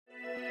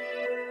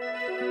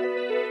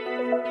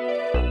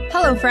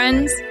Hello,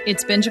 friends.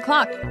 It's Binge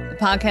O'Clock, the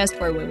podcast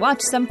where we watch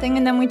something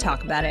and then we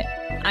talk about it.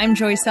 I'm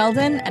Joy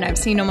Selden, and I've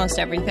seen almost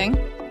everything.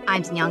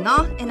 I'm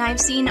Danielle, and I've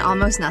seen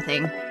almost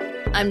nothing.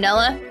 I'm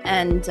Nella,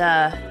 and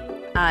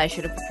I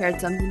should have prepared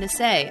something to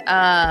say.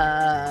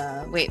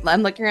 Wait,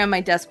 I'm looking around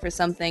my desk for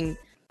something.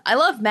 I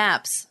love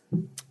maps,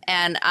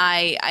 and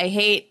I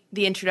hate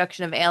the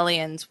introduction of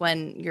aliens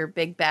when your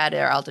big bad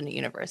are alternate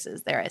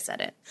universes. There, I said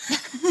it.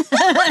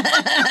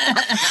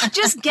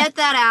 Just get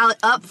that out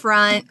up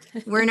front.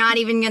 We're not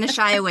even going to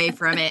shy away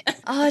from it.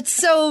 Oh, it's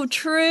so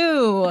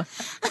true.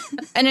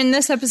 And in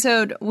this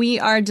episode, we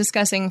are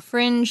discussing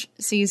Fringe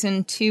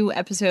Season 2,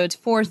 Episodes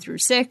 4 through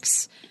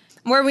 6,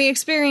 where we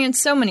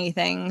experience so many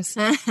things.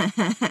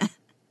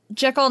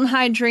 Jekyll and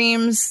Hyde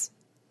dreams,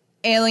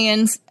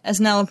 aliens,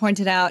 as Nella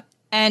pointed out,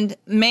 and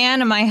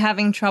man, am I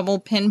having trouble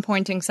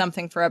pinpointing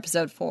something for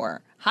Episode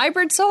 4.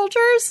 Hybrid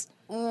soldiers?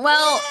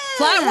 Well,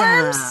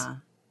 Flatworms?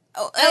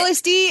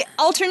 LSD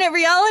alternate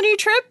reality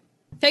trip?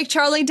 Fake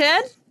Charlie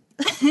dead?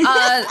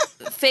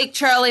 fake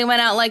Charlie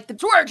went out like the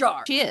swear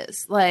jar. She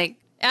is. Like,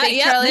 fake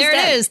yeah, Charlie's there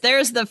dead. it is.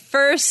 There's the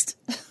first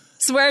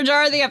swear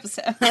jar of the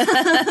episode.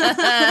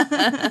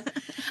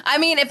 I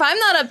mean, if I'm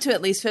not up to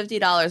at least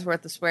 $50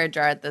 worth of swear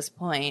jar at this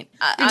point,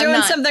 You're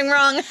doing something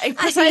wrong.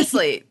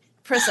 Precisely.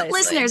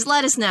 Listeners,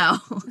 let us know.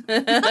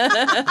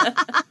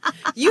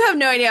 You have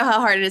no idea how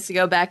hard it is to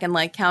go back and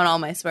like count all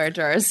my swear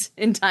jars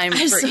in time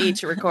for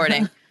each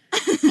recording.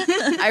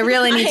 I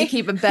really need to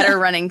keep a better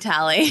running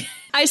tally.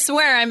 I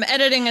swear I'm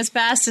editing as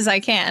fast as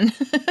I can.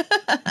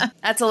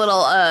 That's a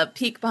little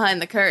peek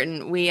behind the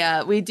curtain.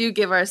 We do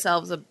give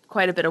ourselves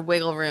quite a bit of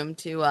wiggle room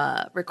to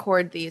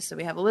record these, so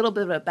we have a little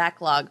bit of a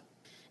backlog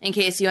in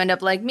case you end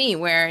up like me,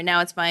 where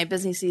now it's my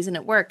busy season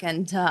at work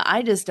and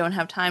I just don't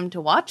have time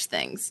to watch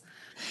things.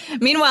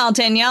 Meanwhile,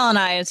 Danielle and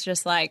I, it's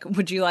just like,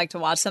 would you like to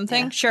watch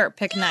something? Yeah. Sure,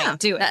 pick a night,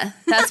 do it.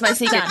 That's my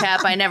secret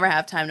cap. I never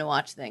have time to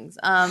watch things.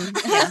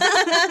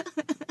 Yeah.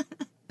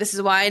 This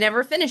is why I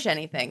never finish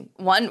anything.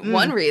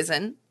 One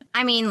reason.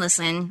 I mean,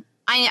 listen,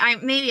 I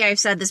maybe I've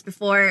said this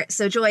before,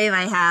 so Joy, if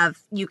I have,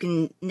 you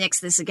can nix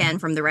this again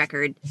from the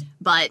record.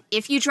 But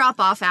if you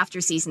drop off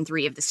after season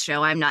 3 of this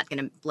show, I'm not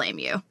going to blame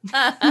you.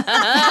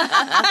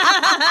 I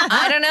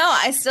don't know.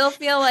 I still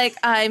feel like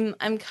I'm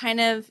kind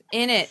of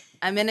in it.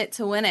 I'm in it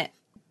to win it.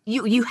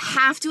 You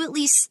have to at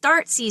least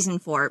start season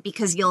 4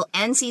 because you'll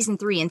end season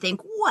 3 and think,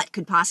 what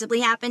could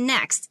possibly happen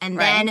next? And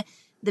then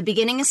the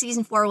beginning of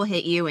season 4 will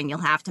hit you and you'll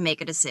have to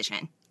make a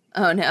decision.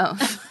 Oh, no.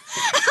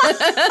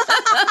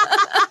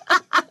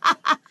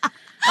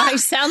 I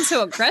sound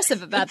so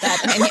aggressive about that,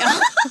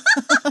 Danielle.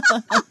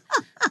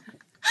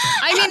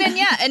 I mean,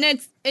 and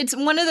it's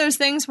one of those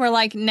things where,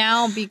 like,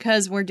 now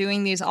because we're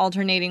doing these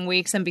alternating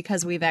weeks and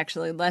because we've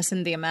actually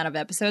lessened the amount of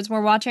episodes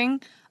we're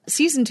watching,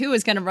 Season 2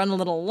 is going to run a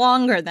little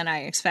longer than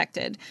I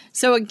expected.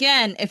 So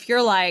again, if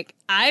you're like,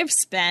 I've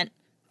spent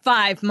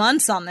 5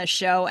 months on this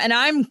show and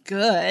I'm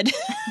good,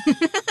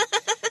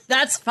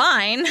 that's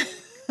fine.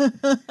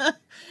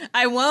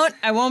 I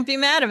won't be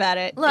mad about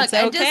it. Look, it's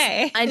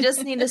okay. I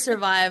just need to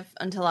survive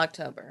until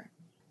October.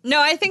 No,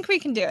 I think we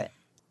can do it.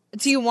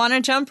 Do you want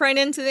to jump right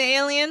into the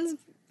aliens?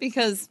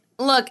 Because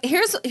look,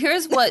 here's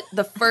what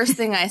the first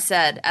thing I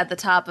said at the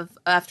top of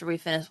after we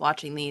finished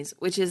watching these,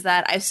 which is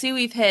that I see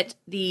we've hit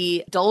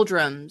the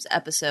doldrums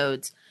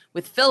episodes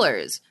with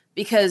fillers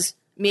because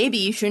maybe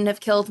you shouldn't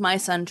have killed my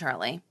son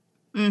Charlie.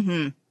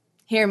 Mm-hmm.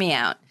 Hear me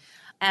out,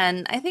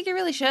 and I think it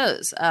really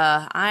shows.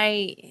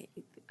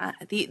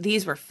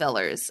 These were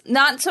fillers,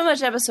 not so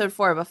much episode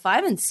 4, but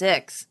 5 and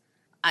 6.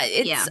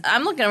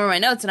 I'm looking over my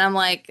notes and I'm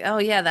like, oh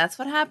yeah, that's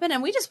what happened,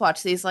 and we just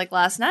watched these like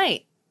last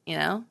night, you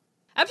know.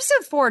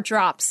 Episode 4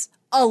 drops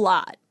a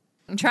lot.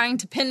 I'm trying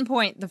to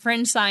pinpoint the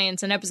fringe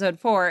science in episode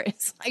 4.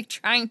 It's like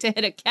trying to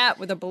hit a cat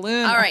with a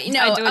balloon. All right,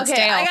 tied to its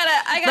tail, I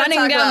gotta running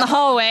talk down the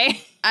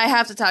hallway. I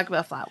have to talk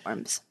about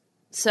flatworms.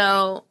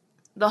 So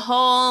the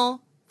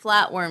whole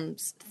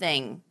flatworms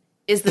thing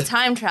is the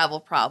time travel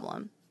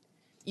problem.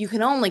 You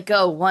can only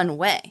go one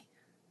way.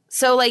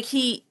 So like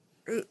he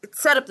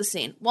set up the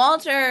scene.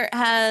 Walter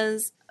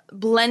has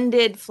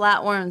blended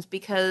flatworms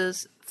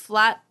because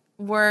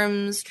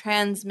flatworms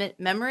transmit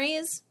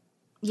memories.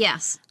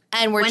 Yes.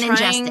 And we're when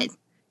trying, ingested.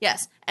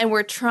 Yes. And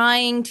we're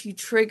trying to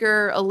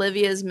trigger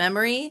Olivia's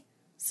memory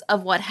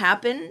of what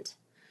happened.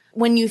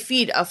 When you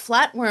feed a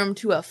flatworm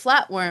to a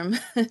flatworm,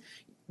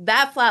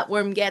 that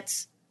flatworm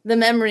gets the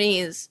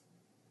memories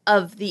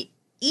of the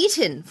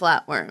eaten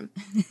flatworm.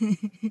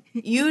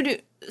 You do.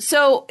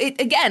 So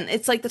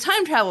it's like the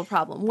time travel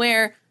problem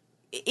where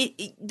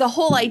the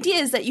whole idea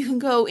is that you can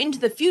go into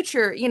the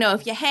future, you know,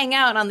 if you hang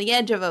out on the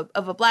edge of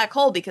a black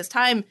hole because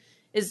time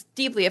is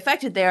deeply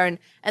affected there, and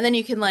then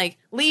you can like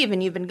leave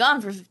and you've been gone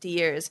for 50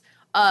 years,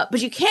 but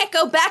you can't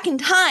go back in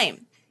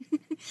time.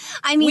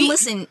 I mean,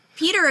 listen,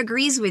 Peter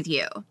agrees with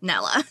you,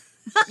 Nella.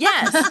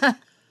 Yes.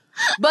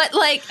 But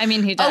like, I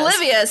mean, he does.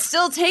 Olivia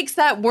still takes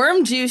that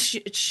worm juice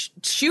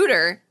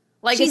shooter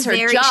like it's her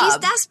job. She's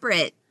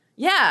desperate.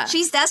 Yeah.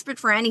 She's desperate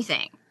for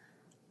anything.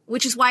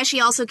 Which is why she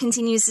also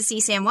continues to see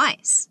Sam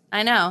Weiss.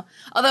 I know.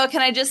 Although,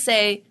 can I just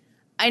say,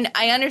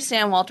 I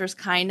understand Walter's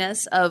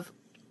kindness of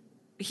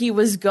he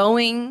was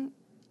going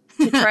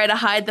to try to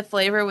hide the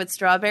flavor with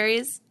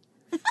strawberries,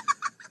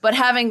 but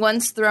having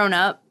once thrown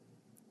up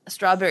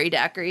strawberry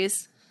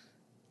daiquiris,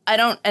 I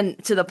don't,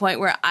 and to the point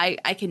where I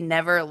can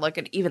never look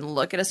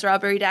at a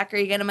strawberry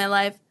daiquiri again in my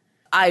life.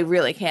 I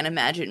really can't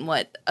imagine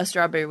what a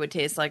strawberry would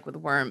taste like with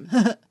worm.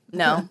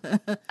 No.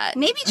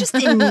 Maybe just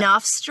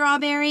enough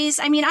strawberries.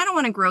 I mean, I don't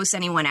want to gross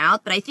anyone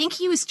out, but I think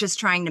he was just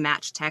trying to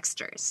match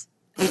textures.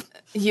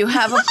 You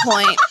have a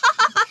point.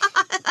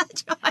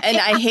 And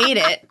I hate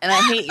it, and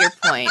I hate your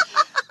point.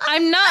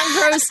 I'm not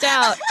grossed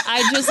out.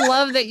 I just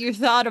love that you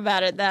thought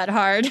about it that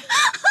hard.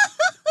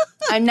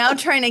 I'm now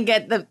trying to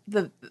get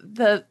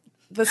the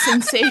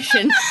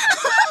sensation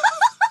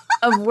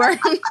of worm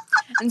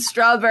and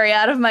strawberry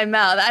out of my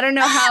mouth. I don't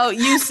know how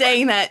you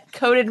saying that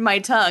coated my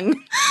tongue.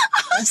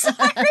 I'm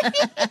sorry.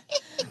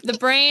 The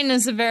brain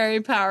is very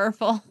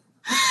powerful.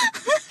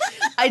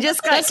 I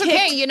just got That's kicked.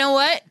 okay. You know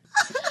what?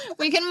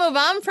 We can move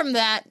on from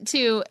that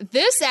to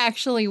this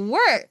actually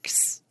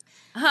works.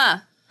 Huh.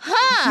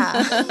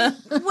 Huh.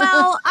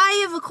 Well,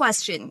 I have a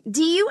question.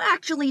 Do you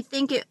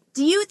think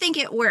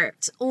it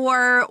worked,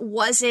 or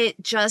was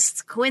it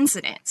just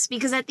coincidence?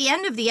 Because at the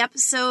end of the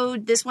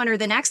episode, this one or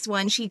the next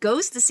one, she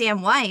goes to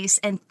Sam Weiss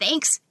and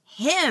thanks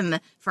him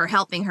for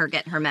helping her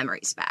get her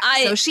memories back.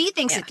 So she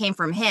thinks it came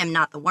from him,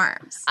 not the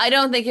worms. I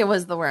don't think it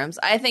was the worms.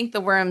 I think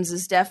the worms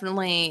is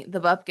definitely the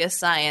Bupkis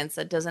science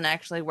that doesn't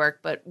actually work,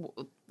 but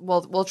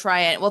we'll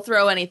try it. We'll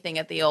throw anything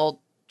at the old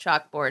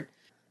chalkboard.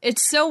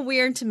 It's so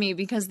weird to me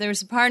because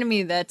there's a part of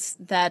me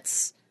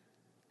that's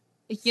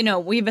you know,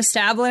 we've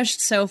established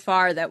so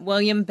far that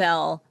William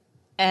Bell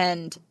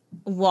and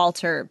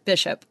Walter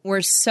Bishop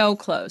were so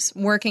close,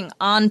 working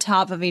on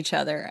top of each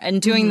other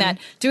and doing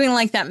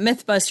like that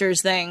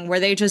Mythbusters thing where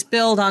they just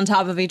build on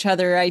top of each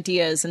other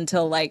ideas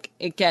until like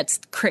it gets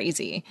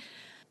crazy.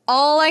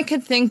 All I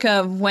could think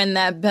of when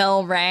that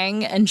bell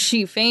rang and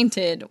she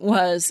fainted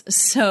was,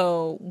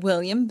 so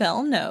William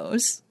Bell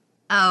knows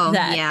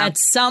that at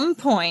some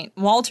point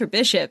Walter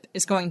Bishop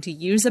is going to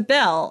use a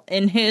bell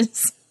in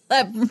his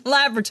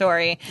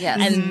laboratory. Yes.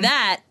 And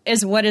that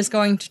is what is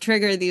going to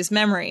trigger these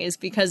memories,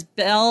 because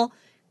Belle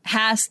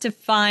has to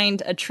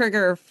find a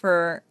trigger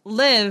for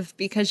Liv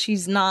because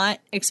she's not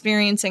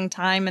experiencing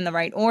time in the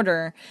right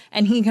order.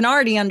 And he can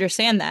already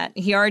understand that.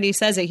 He already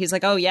says it. He's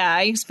like, oh yeah,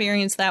 I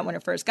experienced that when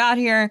it first got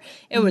here.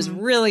 It was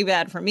really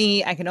bad for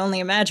me. I can only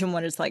imagine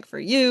what it's like for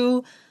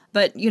you.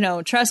 But, you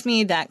know, trust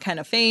me, that kind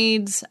of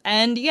fades.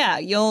 And yeah,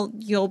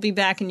 you'll be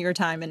back in your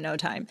time in no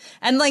time.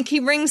 And like he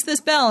rings this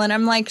bell and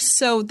I'm like,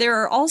 so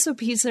there are also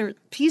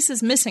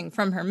pieces missing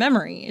from her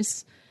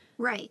memories.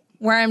 Right.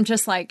 Where I'm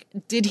just like,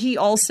 did he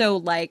also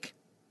like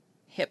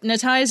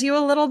hypnotize you a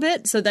little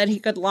bit so that he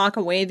could lock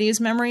away these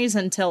memories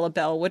until a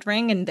bell would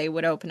ring and they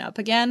would open up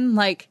again?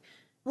 Like,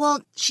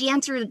 well, she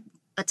entered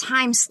a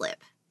time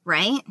slip,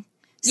 right?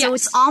 So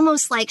yes. It's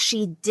almost like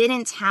she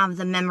didn't have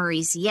the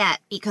memories yet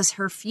because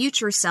her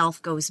future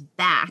self goes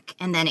back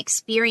and then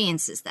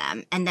experiences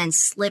them and then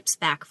slips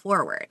back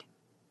forward,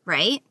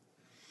 right?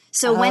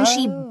 So when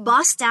she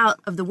bust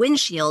out of the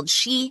windshield,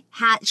 she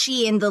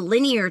in the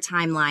linear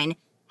timeline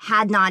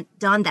had not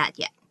done that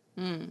yet.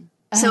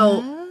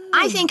 So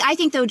I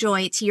think though,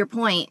 Joy, to your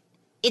point,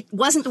 it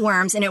wasn't the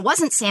worms and it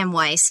wasn't Sam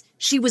Weiss.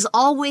 She was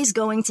always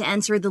going to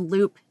enter the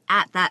loop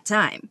at that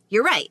time.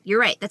 You're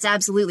right. That's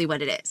absolutely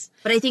what it is.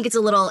 But I think it's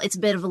a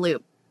bit of a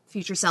loop.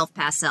 Future self,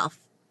 past self,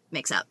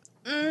 mix up.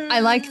 I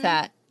like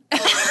that. But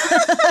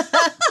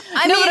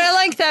I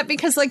like that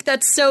because like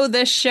that's so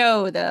this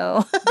show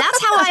though.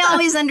 That's how I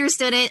always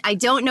understood it. I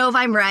don't know if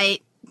I'm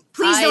right.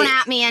 Please don't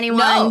at me,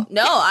 anyone.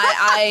 No,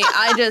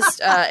 I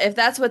just, if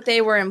that's what they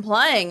were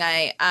implying,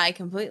 I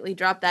completely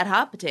dropped that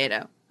hot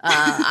potato.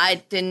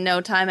 I didn't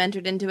know time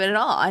entered into it at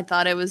all. I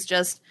thought it was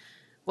just,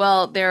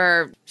 well, there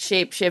are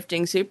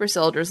shape-shifting super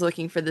soldiers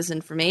looking for this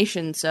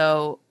information,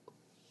 so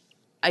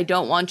I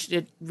don't want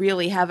you to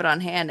really have it on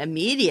hand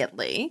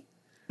immediately.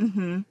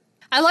 Mm-hmm.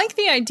 I like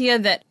the idea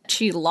that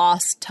she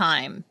lost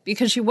time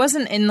because she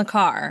wasn't in the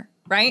car,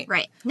 right?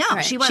 Right. No,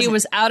 she wasn't. She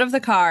was out of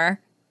the car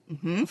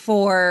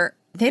for...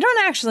 They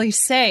don't actually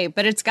say,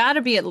 but it's got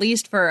to be at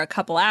least for a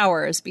couple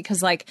hours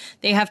because, like,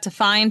 they have to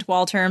find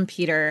Walter and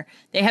Peter.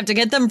 They have to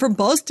get them from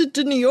Boston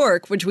to New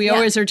York, which we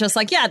always are just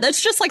like, yeah,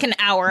 that's just like an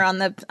hour on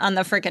the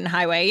freaking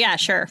highway. Yeah,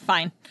 sure,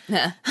 fine.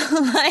 Yeah.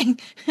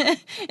 Like,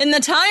 in the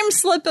time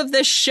slip of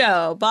this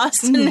show,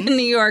 Boston and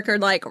New York are,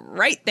 like,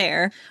 right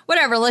there.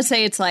 Whatever, let's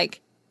say it's, like,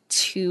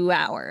 2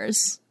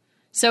 hours.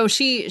 So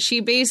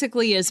she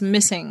basically is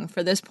missing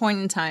for this point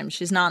in time.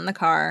 She's not in the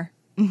car.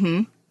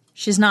 Mm-hmm.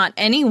 She's not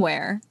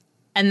anywhere.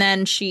 And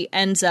then she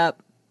ends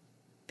up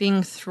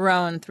being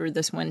thrown through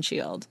this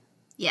windshield.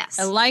 Yes.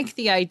 I like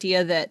the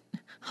idea that,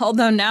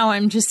 although now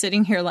I'm just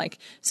sitting here like,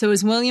 so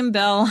is William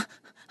Bell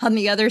on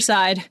the other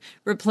side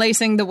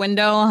replacing the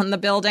window on the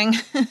building?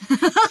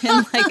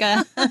 In like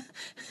a...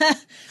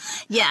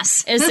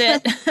 Yes. Is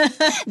it?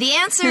 The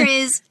answer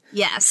is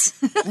yes.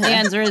 The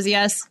answer is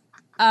yes.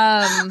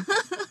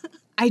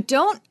 I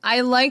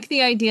I like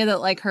the idea that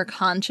like her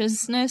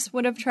consciousness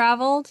would have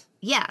traveled.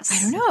 Yes.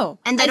 I don't know.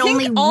 And that I think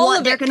only all one,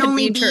 of there it can could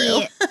only be be,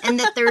 true. and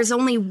that there's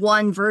only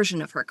one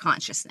version of her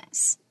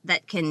consciousness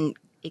that can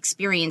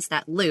experience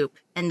that loop.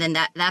 And then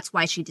that's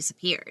why she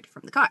disappeared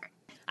from the car.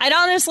 I'd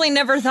honestly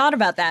never thought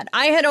about that.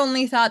 I had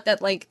only thought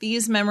that like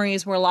these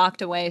memories were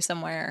locked away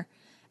somewhere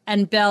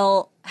and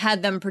Belle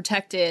had them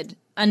protected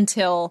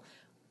until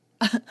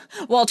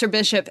Walter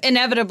Bishop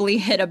inevitably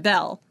hit a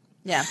bell.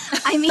 Yeah.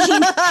 I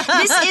mean,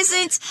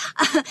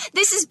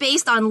 this is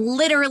based on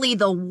literally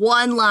the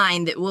one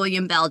line that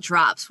William Bell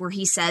drops where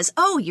he says,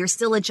 oh, you're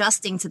still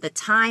adjusting to the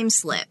time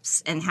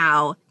slips and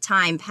how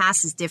time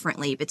passes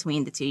differently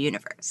between the two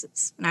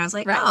universes. And I was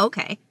like, Right. oh,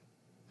 okay.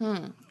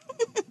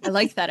 I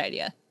like that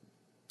idea.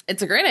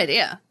 It's a great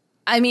idea.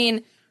 I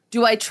mean,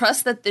 do I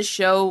trust that this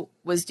show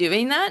was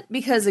doing that?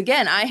 Because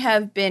again, I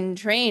have been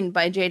trained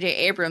by J.J.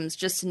 Abrams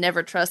just to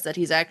never trust that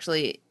he's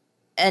actually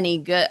any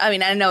good. I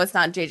mean, I know it's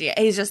not J.J.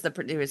 He's just the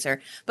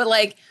producer. But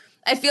like,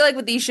 I feel like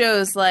with these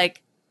shows,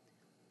 like,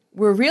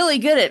 we're really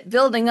good at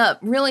building up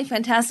really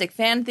fantastic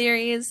fan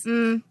theories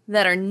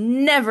that are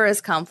never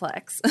as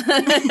complex.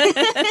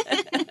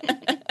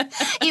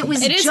 It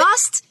was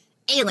just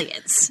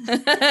aliens.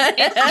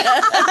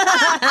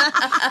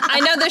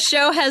 I know the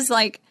show has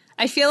like,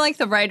 I feel like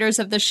the writers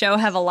of the show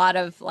have a lot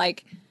of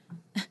like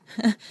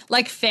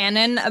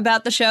fanon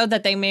about the show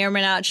that they may or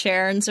may not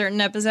share in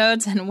certain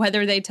episodes, and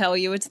whether they tell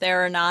you it's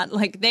there or not.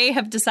 Like, they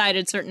have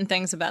decided certain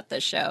things about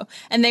this show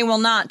and they will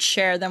not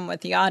share them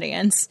with the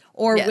audience,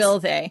 or will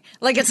they?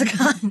 Like, it's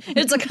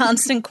a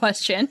constant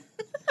question.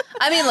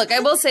 I mean, look,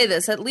 I will say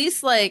this. At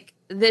least, like,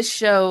 this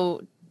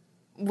show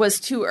was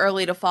too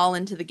early to fall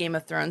into the Game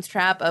of Thrones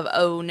trap of,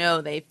 oh,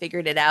 no, they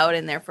figured it out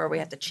and therefore we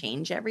have to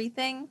change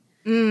everything.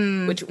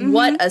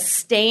 What a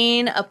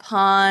stain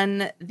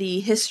upon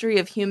the history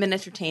of human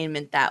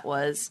entertainment that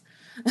was.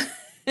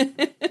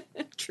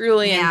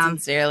 Truly and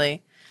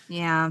sincerely.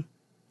 Yeah.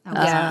 That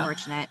was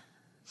unfortunate.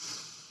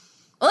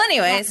 Well,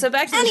 anyway, so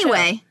back to the show.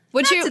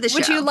 Would back to the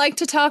you show. like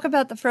to talk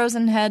about the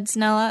frozen heads,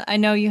 Nella? I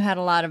know you had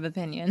a lot of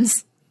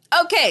opinions.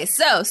 Okay,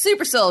 so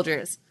super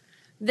soldiers.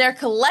 They're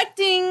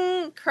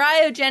collecting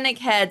cryogenic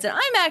heads, and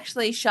I'm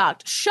actually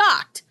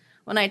shocked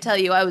when I tell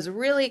you I was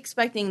really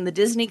expecting the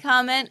Disney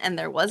comment, and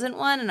there wasn't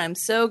one, and I'm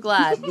so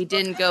glad we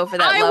didn't go for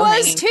that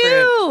low-hanging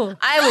fruit.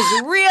 I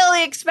was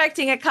really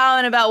expecting a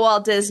comment about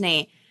Walt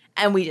Disney,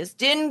 and we just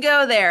didn't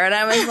go there, and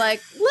I was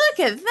like, look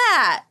at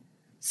that.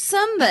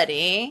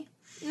 Somebody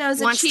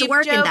knows Wants a cheap to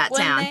work joke in that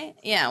when town.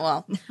 Yeah,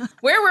 well,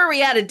 where were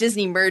we at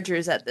Disney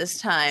mergers at this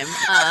time?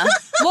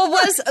 Well,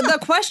 the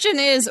question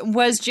is,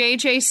 was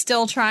JJ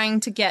still trying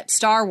to get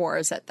Star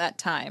Wars at that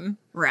time?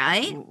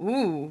 Right?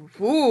 Ooh.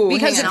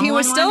 Because hang if on. he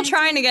was still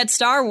trying to get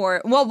Star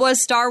Wars, well,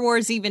 was Star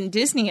Wars even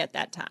Disney at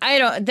that time?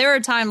 There are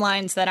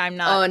timelines that I'm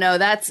not. Oh no,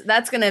 that's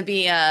gonna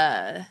be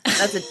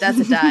that's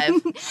a dive.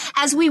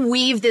 As we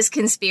weave this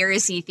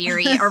conspiracy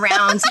theory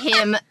around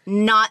him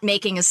not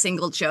making a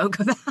single joke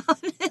about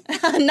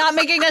it. Not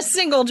making a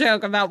single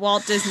joke about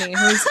Walt Disney,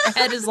 whose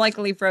head is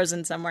likely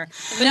frozen somewhere.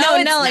 But No,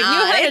 it's Nella, not.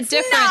 you had It's a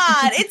different.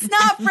 not. It's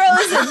not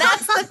frozen.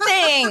 That's the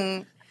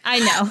thing. I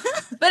know.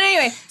 But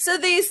anyway, so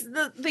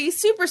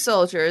these super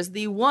soldiers,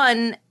 the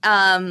one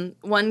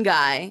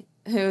guy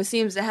who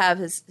seems to have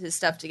his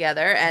stuff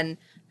together and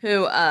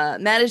who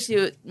manages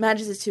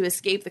to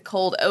escape the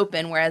cold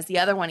open, whereas the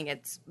other one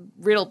gets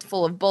riddled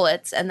full of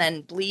bullets and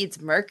then bleeds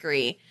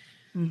mercury.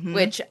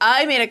 Which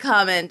I made a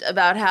comment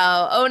about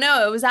how, oh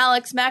no, it was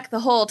Alex Mack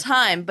the whole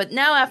time. But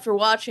now after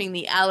watching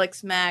the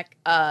Alex Mack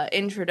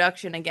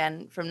introduction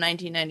again from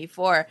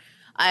 1994,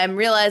 I'm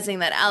realizing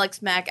that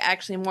Alex Mack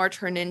actually more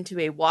turned into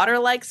a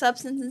water-like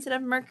substance instead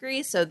of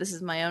mercury. So this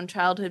is my own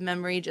childhood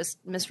memory,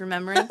 just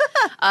misremembering.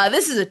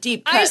 This is a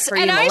deep cut for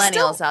you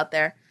millennials out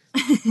there.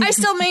 I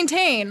still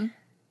maintain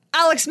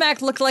Alex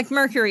Mack looked like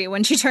mercury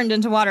when she turned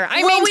into water.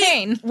 I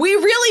maintain. We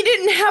really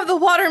didn't have the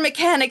water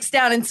mechanics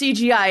down in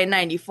CGI in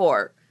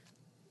 94.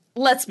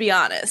 Let's be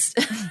honest.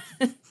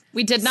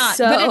 We did not.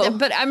 So-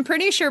 But I'm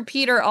pretty sure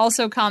Peter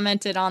also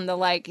commented on the,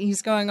 like,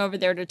 he's going over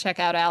there to check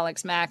out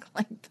Alex Mack,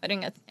 like,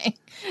 putting a thing.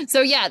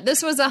 So, yeah,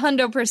 this was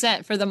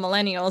 100% for the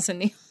millennials in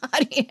the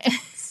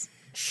audience.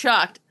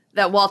 Shocked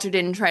that Walter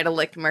didn't try to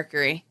lick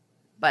mercury,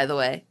 by the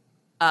way.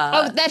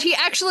 That he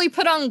actually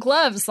put on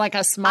gloves like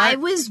a smart... I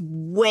was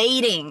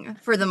waiting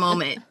for the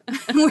moment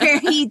where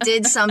he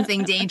did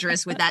something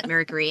dangerous with that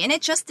mercury, and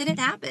it just didn't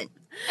happen.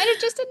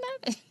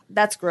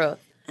 That's growth.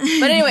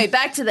 But anyway,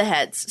 back to the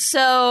heads.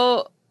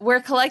 So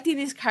we're collecting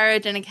these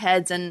cryogenic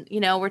heads and, you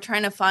know, we're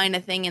trying to find a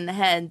thing in the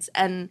heads.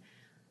 And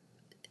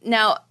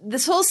now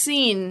this whole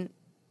scene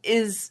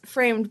is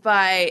framed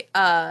by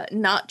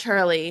not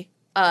Charlie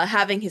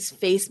having his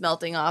face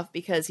melting off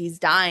because he's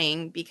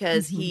dying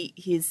because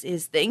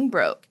his thing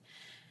broke.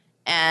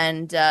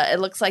 And it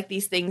looks like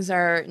these things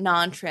are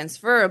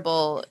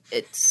non-transferable.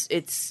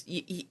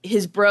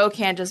 His bro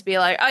can't just be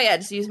like, oh yeah,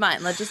 just use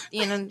mine. Let's just,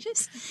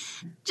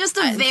 just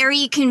a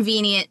very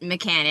convenient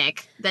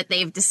mechanic that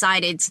they've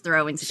decided to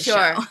throw into the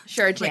show.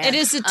 Sure, Jan. It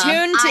is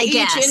attuned to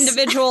each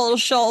individual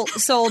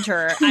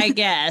soldier, I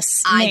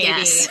guess. Maybe.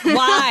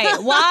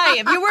 Why?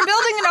 If you were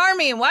building an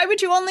army, why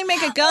would you only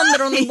make a gun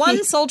that only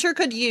one soldier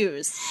could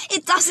use?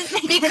 It doesn't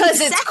make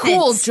because any it's sense.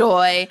 Cool,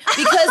 Joy.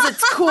 Because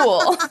it's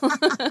cool.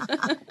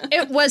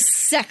 It was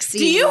sexy.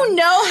 Do you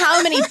know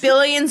how many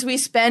billions we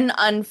spend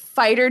on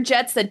fighter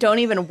jets that don't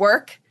even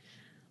work?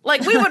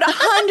 Like, we would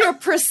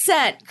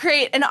 100%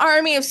 create an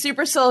army of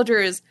super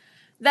soldiers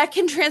that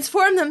can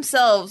transform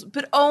themselves,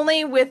 but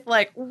only with,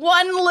 like,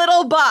 one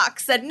little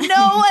box that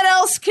no one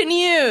else can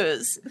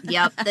use.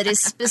 Yep, that is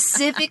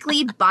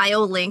specifically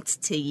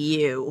bio-linked to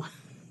you.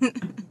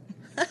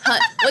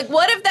 Like,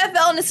 what if that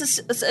fell into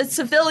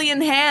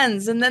civilian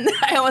hands? And then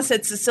I almost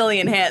said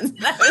Sicilian hands.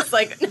 And I was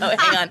like, no,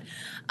 hang on.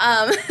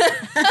 But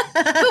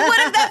what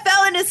if that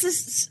fell into...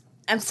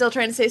 I'm still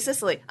trying to say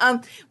Sicily.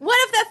 What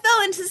if that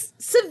fell into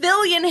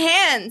civilian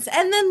hands?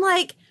 And then,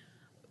 like,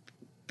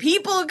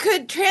 people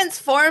could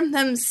transform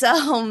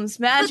themselves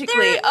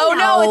magically.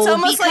 No, it's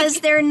almost because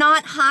they're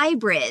not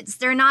hybrids.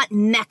 They're not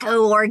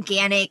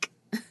mecha-organic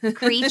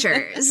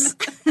creatures.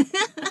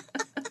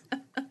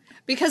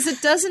 Because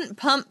it doesn't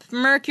pump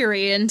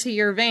mercury into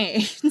your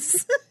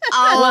veins.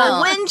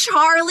 When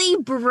Charlie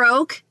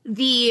broke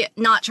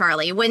not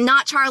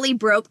Charlie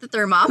broke the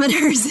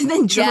thermometers and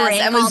then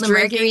drank all the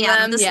mercury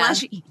out of the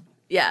slushy.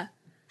 Yeah.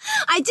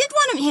 I did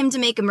want him to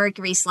make a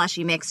mercury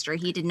slushy mixture.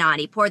 He did not.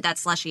 He poured that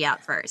slushy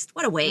out first.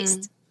 What a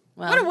waste.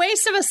 Well, what a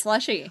waste of a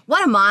slushy.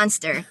 What a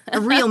monster. A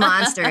real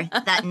monster,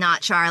 that not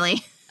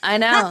Charlie. I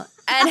know.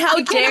 And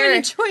how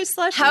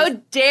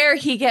dare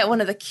he get one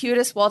of the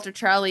cutest Walter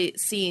Charlie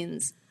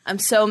scenes. I'm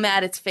so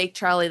mad it's fake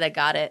Charlie that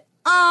got it.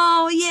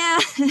 Oh,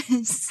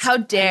 yes. How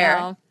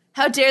dare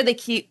they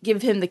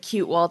give him the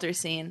cute Walter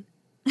scene?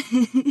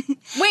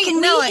 Wait,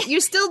 Nella, you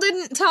still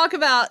didn't talk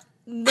about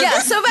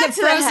so back to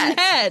frozen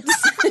heads.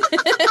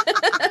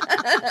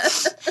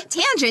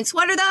 Tangents,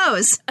 what are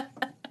those?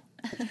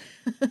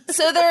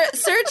 So they're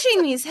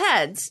searching these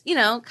heads,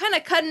 kind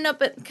of cutting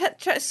up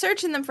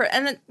searching them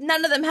and then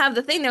none of them have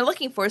the thing they're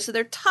looking for, so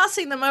they're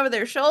tossing them over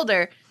their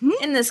shoulder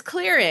in this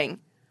clearing.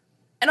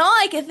 And all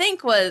I could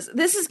think was,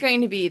 this is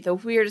going to be the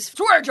weirdest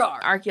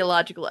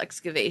archaeological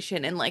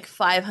excavation in like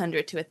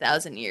 500 to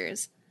 1,000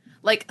 years.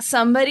 Like,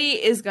 somebody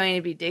is going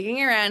to be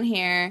digging around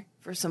here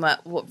for some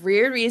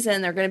weird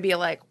reason. They're going to be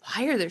like,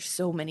 why are there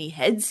so many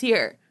heads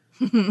here?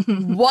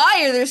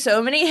 Why are there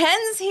so many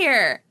hens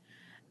here?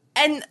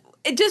 And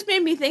it just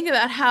made me think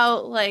about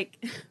how,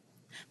 like,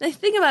 the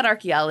thing about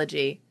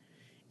archaeology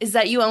is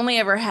that you only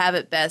ever have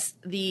at best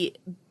the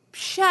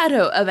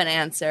shadow of an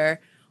answer.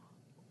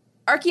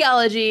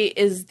 Archaeology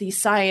is the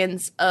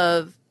science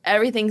of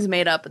everything's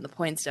made up and the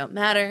points don't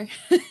matter.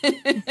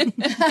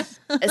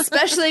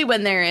 Especially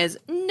when there is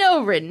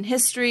no written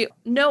history,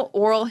 no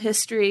oral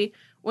history.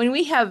 When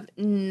we have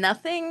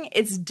nothing,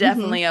 it's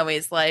definitely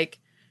always like,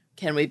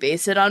 can we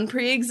base it on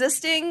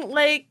pre-existing,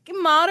 like,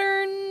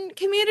 modern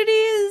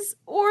communities?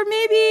 Or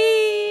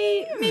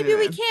maybe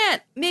we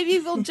can't. Maybe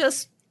we'll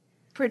just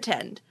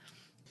pretend.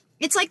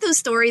 It's like those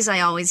stories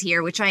I always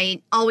hear, which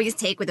I always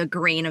take with a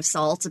grain of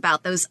salt,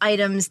 about those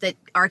items that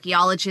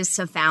archaeologists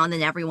have found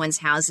in everyone's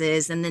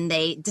houses, and then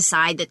they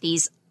decide that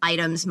these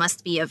items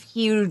must be of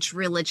huge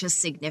religious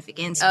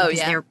significance because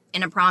they're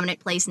in a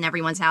prominent place in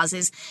everyone's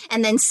houses.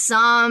 And then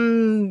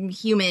some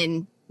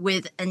human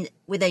with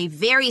a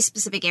very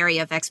specific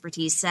area of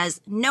expertise says,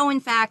 no, in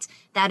fact,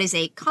 that is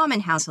a common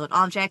household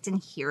object,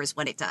 and here's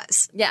what it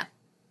does. Yeah.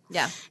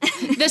 Yeah.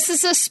 This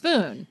is a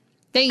spoon.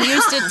 They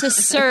used it to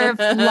serve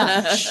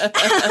lunch.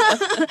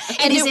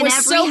 And it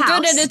was so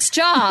good at its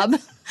job.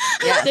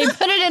 Yeah. They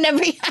put it in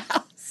every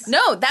house.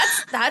 No,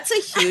 that's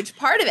a huge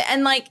part of it.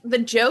 And, like, the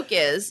joke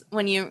is,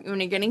 when you're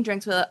getting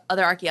drinks with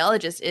other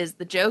archaeologists,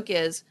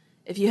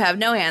 if you have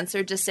no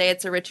answer, just say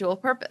it's a ritual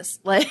purpose.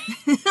 Like,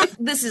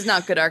 this is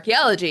not good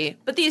archaeology,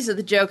 but these are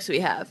the jokes we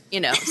have,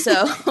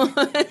 so.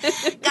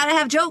 Gotta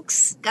have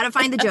jokes. Gotta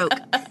find the joke.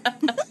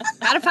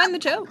 Gotta find the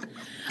joke.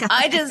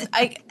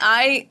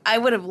 I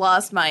would have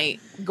lost my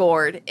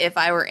gourd if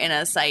I were in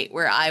a site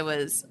where I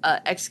was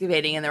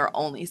excavating and there were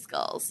only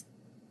skulls.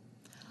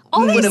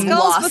 Only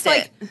skulls with,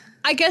 like,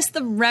 I guess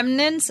the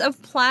remnants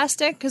of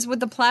plastic, because would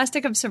the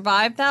plastic have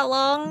survived that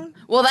long?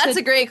 Well, that's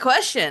a great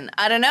question.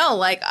 I don't know.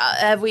 Like,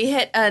 have we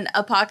hit an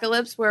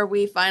apocalypse where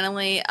we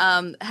finally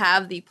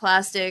have the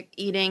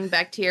plastic-eating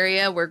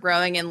bacteria we're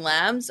growing in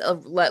labs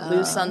let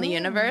loose on the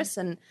universe,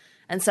 and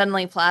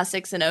suddenly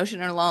plastics in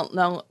ocean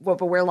are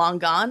but we're long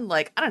gone?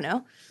 Like, I don't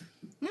know.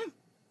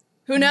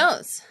 Who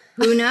knows?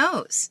 Who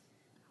knows?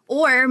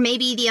 Or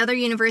maybe the other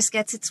universe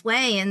gets its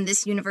way and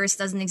this universe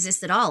doesn't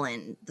exist at all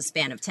in the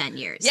span of 10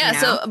 years. Yeah,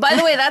 so, by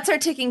the way, that's our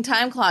ticking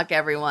time clock,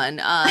 everyone.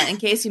 In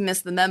case you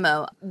missed the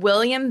memo,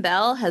 William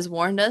Bell has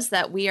warned us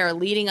that we are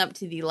leading up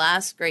to the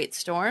last great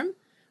storm,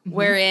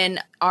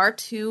 wherein our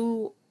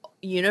two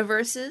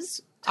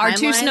universes Our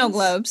two snow timelines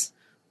globes.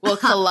 will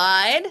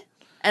collide,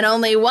 and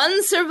only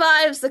one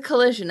survives the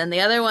collision, and the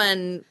other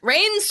one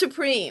reigns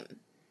supreme.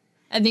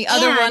 And the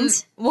other one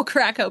And- will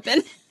crack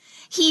open.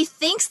 He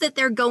thinks that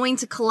they're going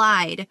to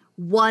collide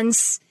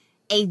once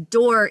a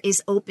door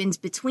is opened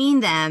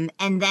between them,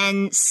 and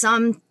then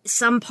some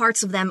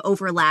parts of them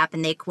overlap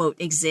and they, quote,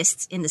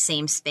 exist in the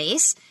same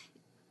space,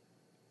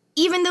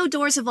 even though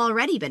doors have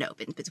already been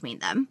opened between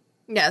them.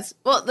 Yes.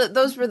 Well,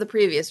 those were the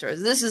previous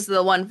doors. This is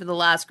the one for the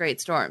last great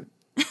storm,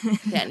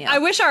 Danielle. I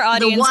wish our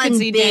audience one could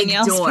see big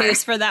Danielle's door.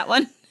 face for that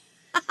one.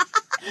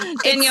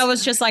 Danielle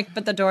was just like,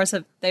 but the doors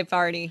they've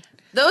already...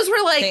 Those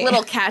were like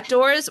little cat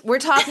doors. We're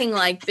talking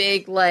like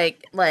big,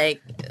 like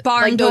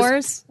Barn like those-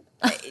 doors?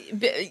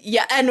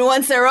 Yeah, and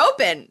once they're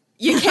open,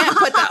 you can't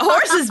put the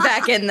horses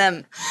back in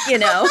them, you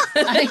know.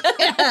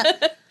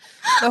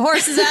 The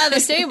horse is out of the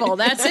stable.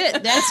 That's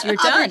it. You're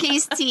done.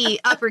 Uppercase T,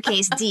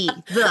 uppercase D,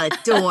 the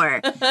door.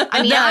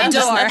 I mean, The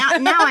door.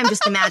 now I'm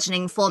just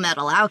imagining Full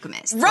Metal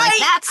Alchemist. Right. Like,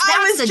 that's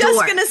I was the just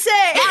door. gonna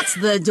say. That's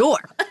the door.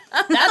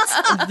 That's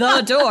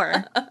the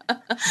door.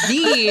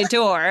 The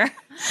door.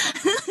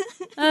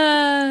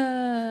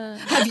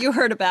 Have you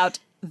heard about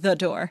the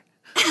door?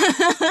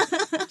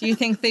 Do you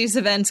think these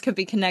events could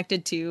be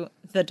connected to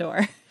the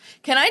door?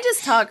 Can I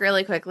just talk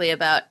really quickly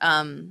about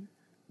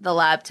the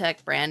lab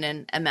tech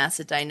Brandon and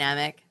Massive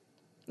Dynamic?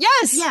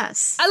 Yes.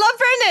 Yes. I love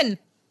Brendan.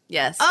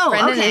 Yes. Oh,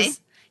 Brandon okay.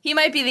 He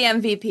might be the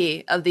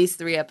MVP of these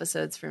 3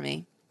 episodes for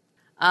me.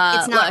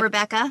 It's not look,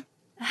 Rebecca.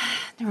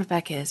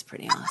 Rebecca is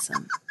pretty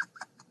awesome.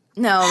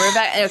 No,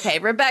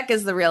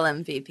 Rebecca's the real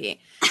MVP.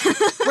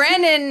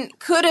 Brandon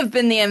could have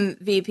been the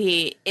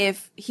MVP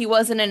if he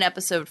wasn't in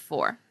episode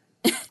 4.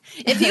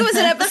 If he was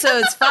in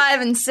episodes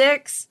 5 and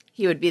 6,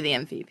 he would be the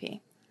MVP.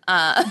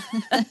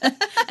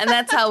 And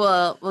that's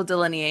how we'll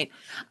delineate.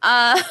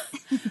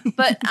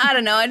 But I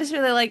don't know. I just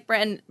really like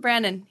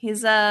Brandon.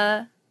 He's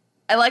I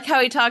like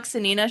how he talks to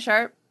Nina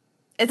Sharp.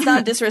 It's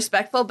not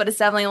disrespectful, but it's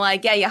definitely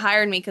like, yeah, you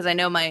hired me because I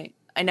know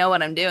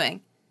what I'm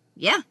doing.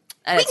 Yeah.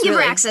 And We it's can give her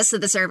really- access to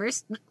the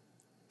servers.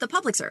 The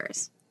public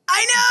servers.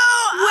 I know.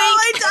 Oh,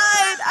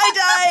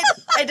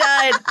 I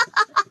died.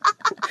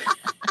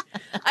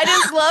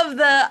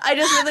 I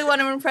just really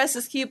want to impress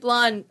this cute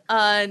blonde,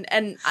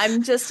 and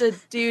I'm just a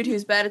dude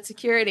who's bad at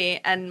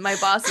security, and my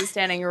boss is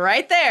standing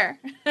right there.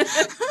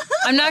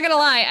 I'm not gonna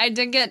lie, I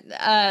did get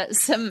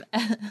some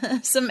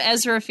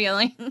Ezra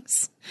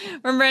feelings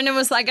when Brendan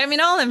was like, I mean,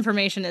 all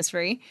information is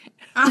free.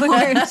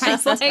 Where it's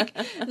just like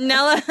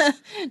Nella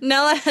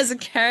has a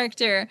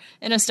character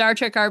in a Star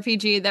Trek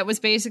RPG that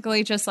was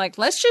basically just like,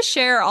 let's just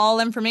share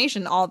all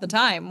information all the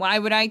time. Why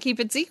would I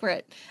keep it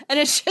secret? And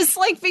it's just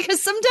like,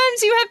 because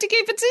sometimes you have to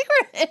keep it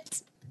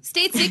secret.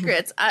 State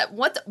secrets.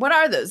 What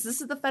are those?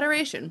 This is the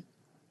Federation.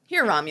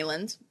 Here,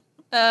 Romulans.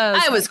 Oh,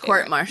 I was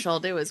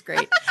court-martialed. It was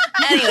great.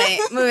 Anyway,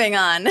 moving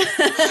on.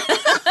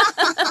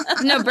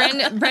 No,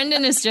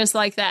 Brendan is just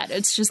like that.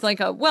 It's just like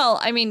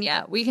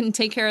yeah, we can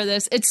take care of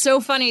this. It's so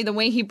funny the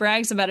way he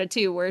brags about it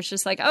too, where it's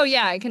just like, oh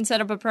yeah, I can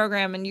set up a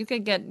program and you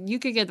could get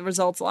the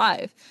results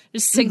live.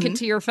 Just sync it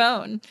to your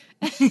phone.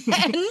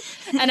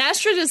 and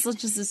Astrid is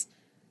just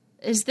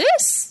is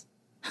this?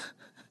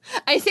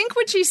 I think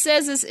what she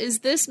says is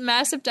this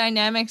Massive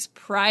Dynamics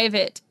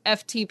private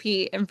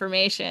FTP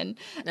information?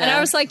 And I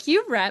was like,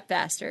 you rat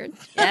bastard.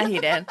 Yeah, he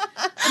did.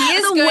 He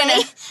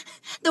is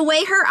The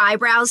way her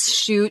eyebrows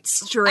shoot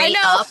straight I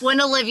know. up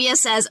when Olivia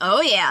says, oh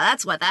yeah,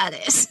 that's what that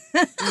is.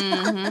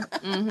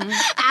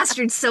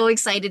 Astrid's so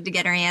excited to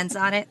get her hands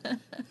on it.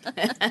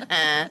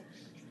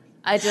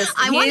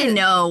 I want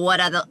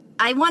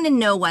to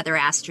know whether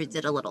Astrid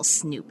did a little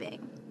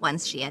snooping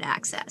once she had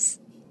access.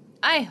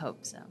 I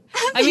hope so.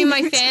 I mean,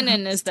 my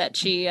fanon is that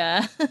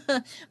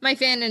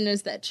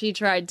she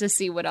tried to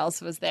see what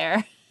else was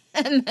there,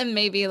 and then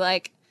maybe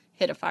like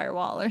hit a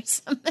firewall or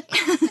something.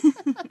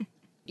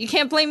 You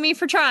can't blame me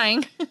for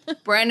trying.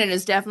 Brandon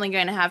is definitely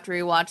going to have to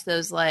rewatch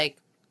those like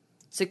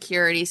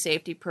security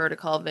safety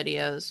protocol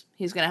videos.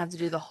 He's going to have to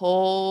do the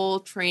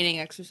whole training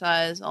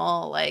exercise,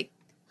 all like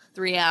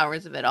 3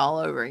 hours of it all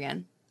over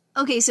again.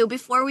 Okay, so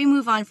before we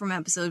move on from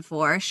episode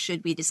 4,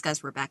 should we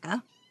discuss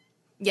Rebecca?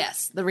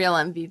 Yes, the real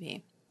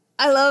MVP.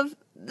 I love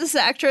this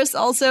actress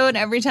also, and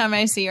every time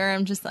I see her,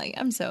 I'm just like,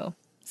 I'm so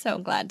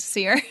glad to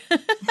see her.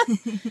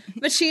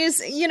 But she's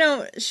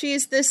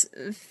this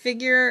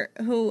figure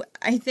who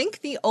I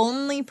think the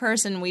only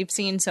person we've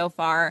seen so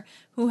far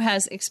who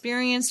has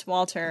experienced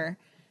Walter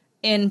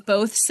in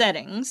both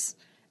settings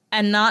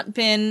and not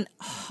been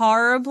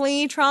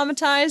horribly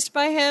traumatized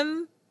by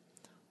him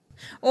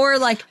or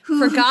like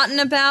forgotten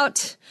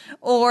about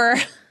or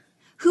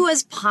Who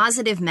has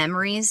positive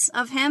memories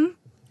of him?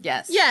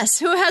 Yes,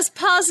 who has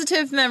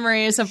positive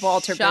memories of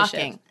Walter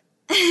shocking.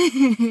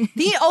 Bishop.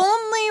 The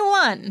only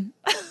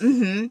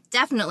one.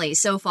 Definitely,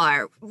 so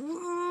far.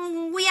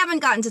 We haven't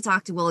gotten to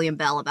talk to William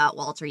Bell about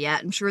Walter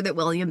yet. I'm sure that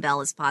William Bell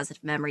has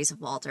positive memories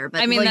of Walter,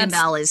 but I mean, William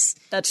Bell is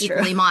that's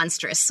equally true.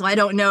 monstrous, so I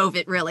don't know if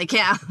it really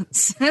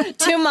counts.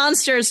 Two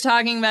monsters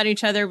talking about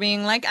each other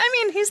being like, I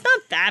mean, he's not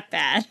that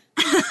bad.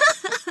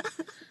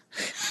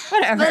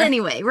 Whatever. But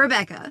anyway,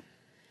 Rebecca.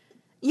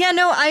 Yeah,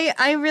 no,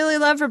 I really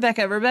love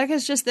Rebecca.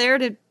 Rebecca's just there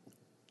to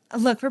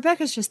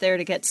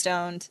get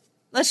stoned.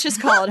 Let's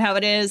just call it how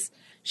it is.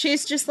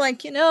 She's just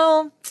like,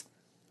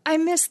 I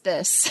miss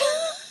this.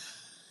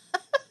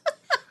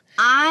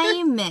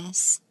 I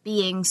miss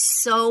being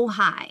so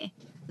high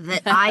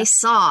that I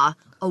saw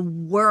a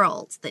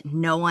world that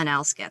no one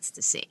else gets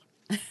to see.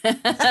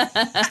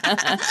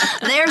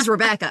 There's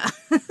Rebecca.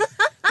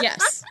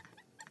 Yes.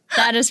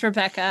 That is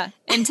Rebecca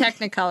in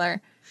Technicolor.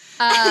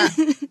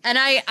 And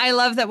I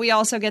love that we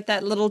also get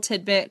that little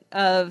tidbit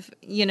of,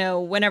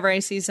 whenever I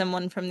see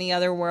someone from the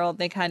other world,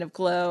 they kind of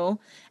glow.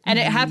 And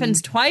it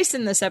happens twice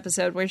in this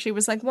episode where she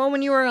was like, well,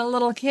 when you were a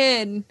little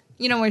kid,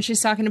 when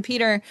she's talking to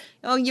Peter,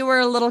 oh, you were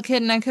a little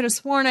kid and I could have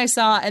sworn I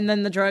saw, and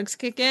then the drugs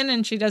kick in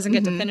and she doesn't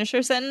get to finish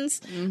her sentence.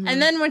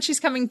 And then when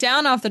she's coming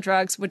down off the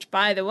drugs, which,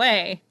 by the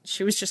way,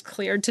 she was just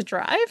cleared to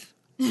drive.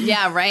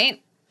 Yeah,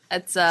 right?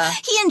 It's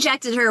He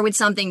injected her with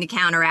something to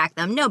counteract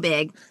them. No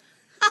big.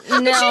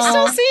 No. But she's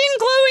still seeing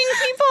glowing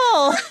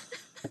people.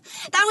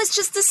 That was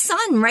just the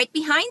sun right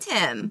behind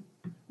him.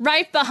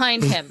 Right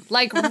behind him.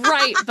 Like,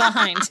 right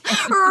behind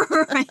him.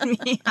 Right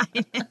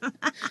behind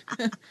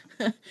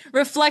him.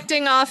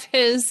 Reflecting off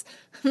his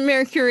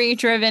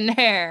mercury-driven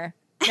hair.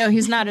 No,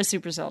 he's not a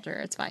super soldier.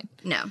 It's fine.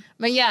 No.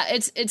 But yeah,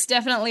 it's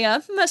definitely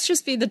must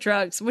just be the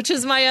drugs, which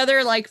is my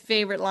other,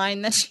 favorite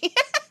line that she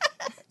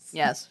has.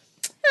 yes.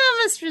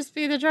 Must just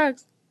be the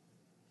drugs.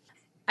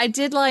 I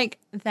did like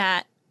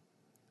that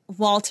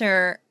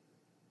Walter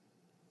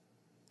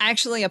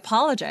actually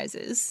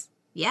apologizes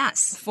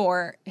Yes.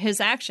 for his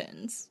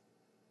actions,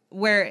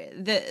 where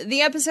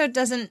the episode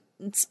doesn't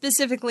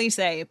specifically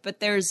say, but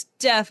there's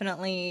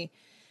definitely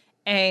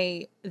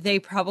they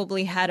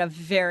probably had a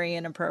very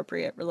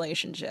inappropriate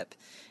relationship.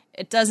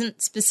 It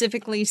doesn't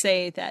specifically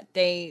say that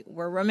they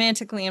were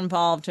romantically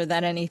involved or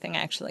that anything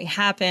actually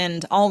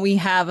happened. All we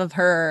have of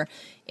her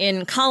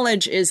in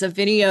college is a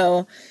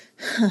video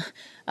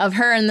of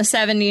her in the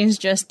 70s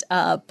just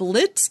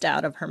blitzed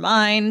out of her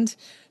mind,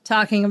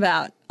 talking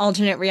about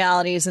alternate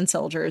realities and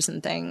soldiers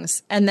and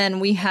things. And then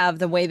we have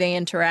the way they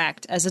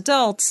interact as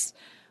adults,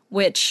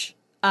 which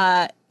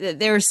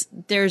there's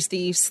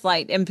the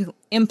slight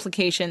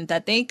implication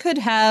that they could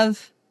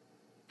have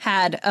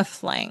had a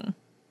fling.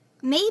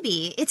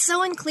 Maybe. It's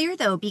so unclear,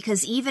 though,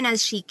 because even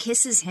as she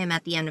kisses him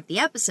at the end of the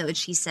episode,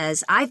 she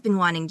says, I've been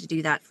wanting to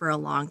do that for a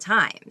long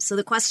time. So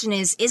the question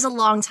is a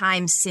long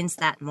time since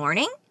that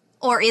morning?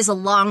 Or is a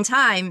long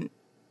time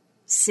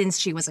since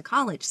she was a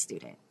college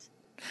student?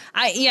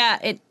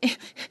 It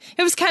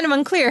was kind of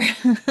unclear.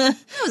 They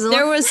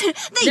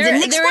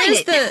didn't explain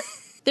it.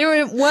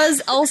 There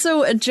was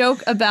also a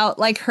joke about,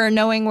 her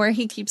knowing where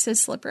he keeps his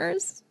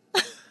slippers.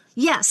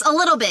 Yes, a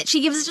little bit.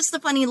 She gives just a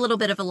funny little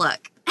bit of a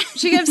look.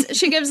 She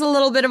gives a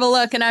little bit of a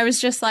look, and I was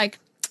just like,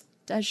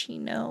 does she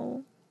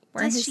know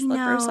where his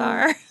slippers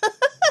are?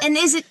 And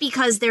is it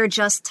because they're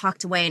just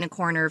tucked away in a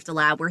corner of the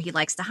lab where he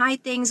likes to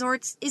hide things, or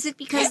is it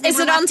because they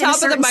were left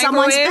in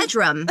someone's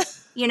bedroom?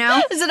 Is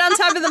it on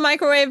top of the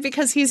microwave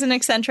because he's an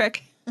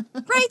eccentric?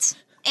 Right.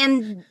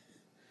 And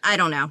I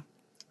don't know.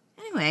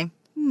 Anyway.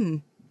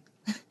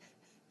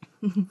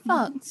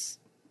 Thoughts.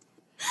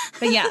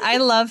 But yeah, I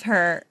love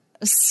her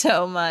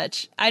so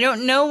much. I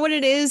don't know what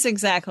it is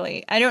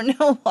exactly. I don't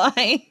know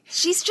why.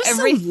 She's just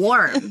so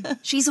warm.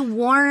 She's a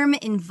warm,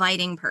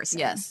 inviting person.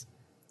 Yes.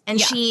 And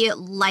she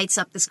lights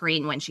up the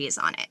screen when she is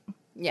on it.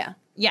 Yeah.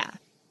 Yeah.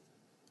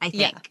 I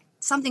think.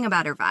 Something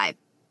about her vibe.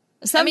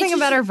 Something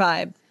about her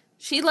vibe.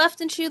 She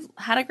left and she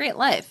had a great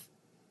life.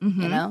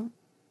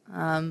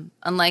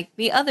 Unlike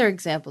the other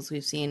examples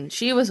we've seen,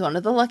 she was one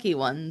of the lucky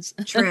ones.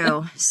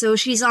 True. So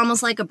she's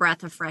almost like a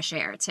breath of fresh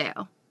air, too.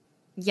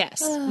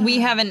 Yes. we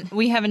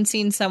haven't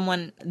seen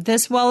someone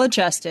this well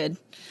adjusted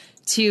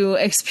to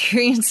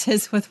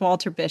experiences with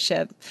Walter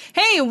Bishop.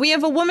 Hey, we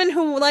have a woman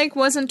who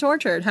wasn't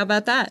tortured. How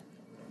about that?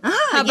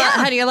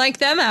 How do you like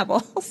them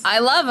apples? I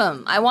love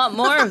them. I want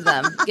more of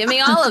them. Give me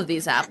all of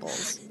these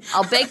apples.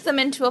 I'll bake them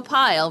into a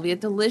pie. I'll be a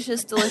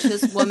delicious,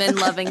 delicious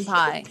woman-loving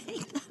pie.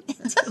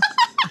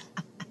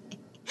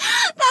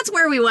 That's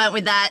where we went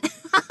with that.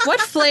 What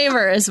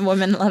flavor is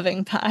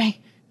woman-loving pie?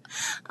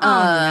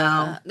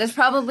 No. There's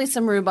probably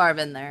some rhubarb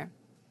in there.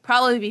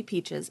 Probably be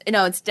peaches.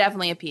 No, it's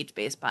definitely a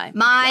peach-based pie.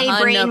 My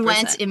brain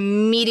went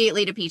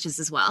immediately to peaches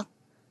as well.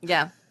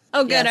 Yeah.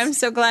 Oh, good. Yes. I'm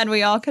so glad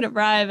we all could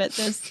arrive at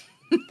this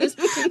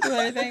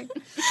particular thing.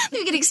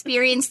 We could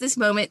experience this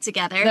moment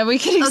together. That we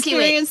can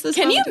experience this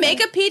Can moment you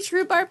make a peach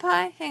rhubarb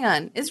pie? Hang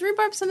on. Is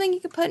rhubarb something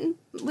you could put in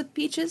with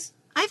peaches?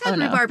 I've had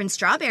rhubarb and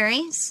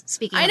strawberries.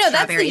 Speaking of strawberries,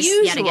 that's the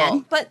usual, yet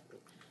again. But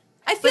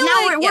I feel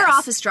now we're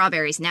off of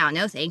strawberries now.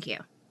 No, thank you.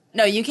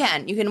 No, you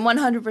can. You can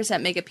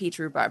 100% make a peach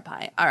rhubarb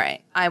pie. All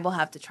right. I will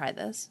have to try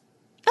this.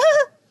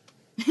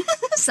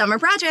 Summer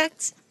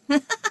project.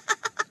 That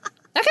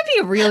could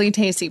be a really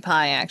tasty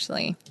pie,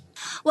 actually.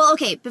 Well,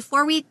 okay,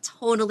 before we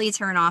totally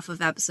turn off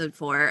of episode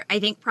 4, I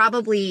think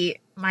probably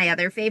my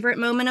other favorite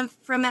moment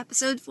from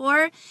episode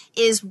 4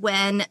 is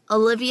when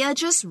Olivia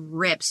just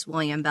rips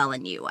William Bell a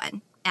new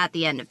one at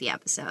the end of the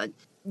episode.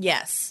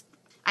 Yes.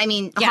 I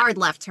mean, a hard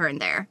left turn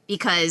there,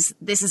 because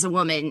this is a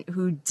woman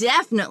who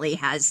definitely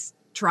has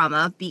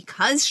trauma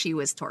because she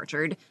was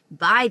tortured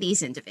by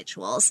these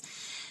individuals.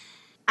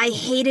 I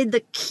hated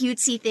the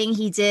cutesy thing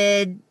he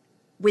did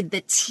with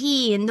the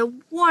tea and the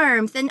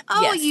warmth and,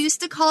 you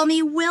used to call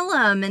me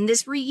Willem and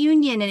this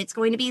reunion and it's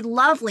going to be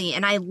lovely.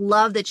 And I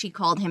love that she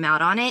called him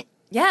out on it.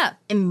 Yeah.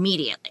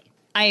 Immediately.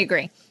 I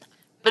agree.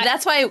 But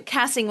that's why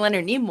casting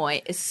Leonard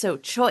Nimoy is so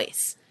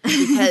choice,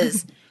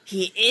 because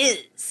he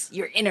is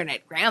your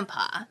internet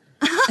grandpa.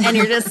 And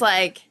you're just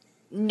like,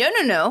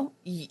 no.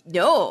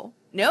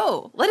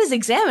 Let us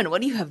examine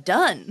what you have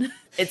done.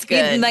 It's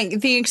good. Like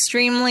the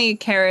extremely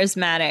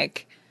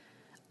charismatic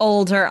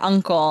older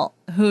uncle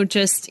who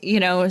just,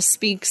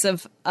 speaks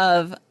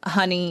of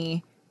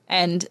honey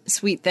and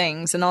sweet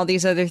things and all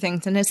these other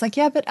things. And it's like,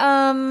 yeah, but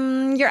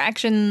your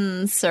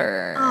actions,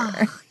 sir.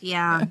 Oh,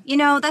 yeah.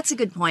 That's a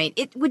good point.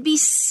 It would be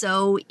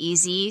so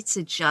easy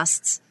to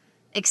just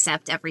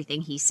accept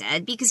everything he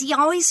said because he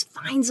always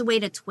finds a way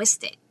to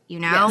twist it,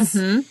 Yes.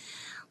 Mm-hmm.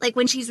 Like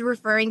when she's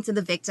referring to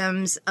the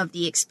victims of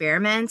the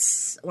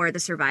experiments or the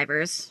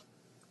survivors.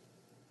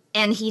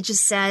 And he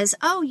just says,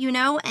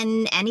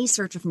 and any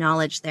search of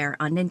knowledge, there are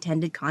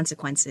unintended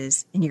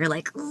consequences. And you're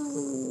like,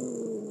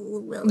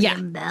 ooh,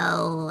 William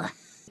Bell.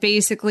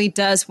 Basically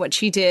does what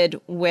she did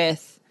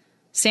with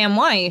Sam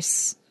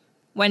Weiss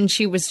when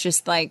she was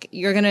just like,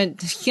 you're going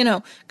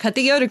to, cut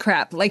the Yoda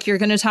crap. Like, you're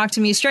going to talk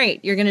to me straight.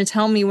 You're going to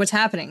tell me what's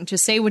happening.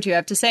 Just say what you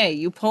have to say.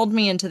 You pulled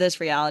me into this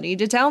reality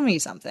to tell me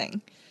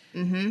something.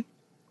 Mm-hmm.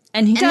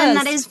 And he does. And then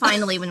that is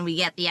finally when we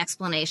get the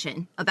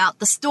explanation about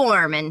the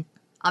storm and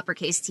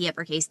uppercase T,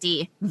 uppercase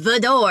D, the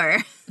door.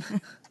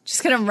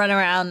 Just going to run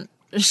around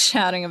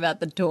shouting about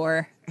the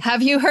door.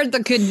 Have you heard the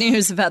good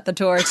news about the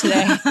door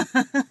today?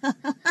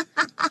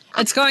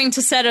 It's going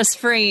to set us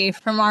free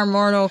from our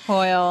mortal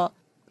coil.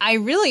 I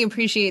really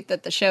appreciate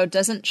that the show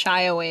doesn't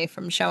shy away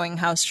from showing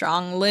how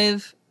strong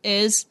Liv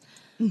is.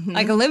 Mm-hmm.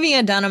 Like,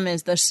 Olivia Dunham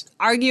is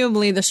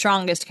arguably the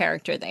strongest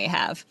character they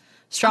have.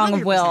 Strong 100%.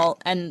 Of will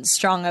and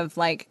strong of,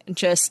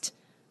 just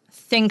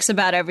thinks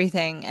about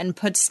everything and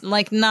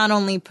not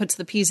only puts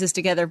the pieces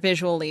together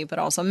visually, but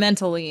also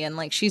mentally.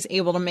 And, she's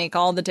able to make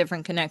all the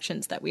different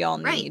connections that we all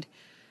need.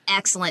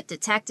 Excellent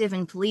detective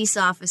and police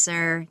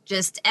officer,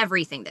 just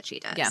everything that she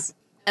does. Yeah.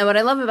 And what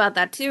I love about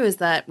that, too, is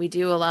that we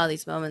do allow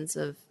these moments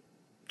of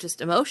just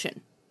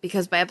emotion.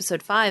 Because by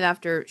episode 5,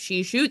 after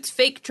she shoots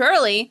fake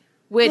Charlie,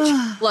 which,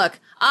 look,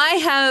 I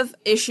have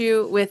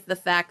issue with the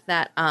fact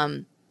that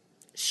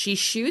she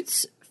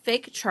shoots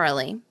fake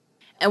Charlie.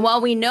 And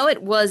while we know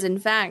it was, in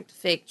fact,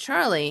 fake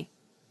Charlie,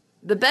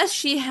 the best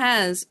she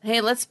has, hey,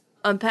 let's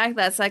unpack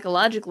that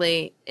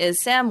psychologically,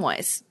 is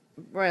Samwise.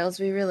 Royals,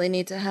 we really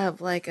need to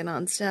have, an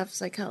on-staff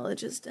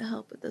psychologist to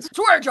help with this.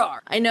 Swear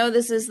jar! I know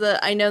this is the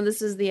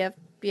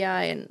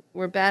FBI, and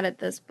we're bad at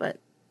this, but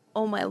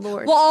oh my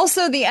lord. Well,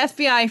 also the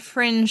FBI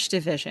Fringe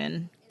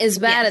division is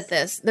bad at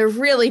this. They're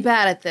really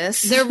bad at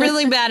this. They're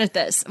really bad at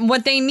this.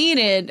 What they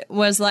needed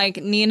was,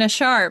 Nina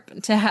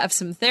Sharp to have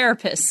some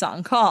therapists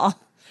on call.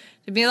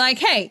 To be like,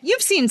 hey,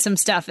 you've seen some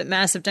stuff at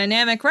Massive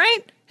Dynamic,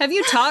 right? Have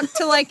you talked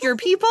to, your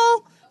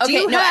people?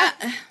 Okay,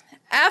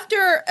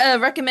 after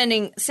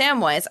recommending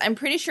Samwise, I'm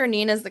pretty sure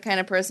Nina's the kind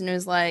of person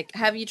who's like,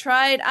 have you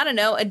tried, I don't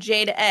know, a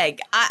jade egg?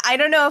 I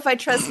don't know if I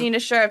trust Nina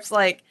Sharp's,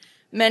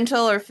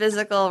 mental or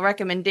physical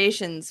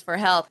recommendations for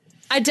health.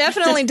 I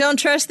definitely don't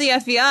trust the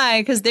FBI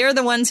because they're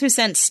the ones who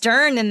sent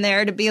Stern in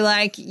there to be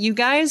like, you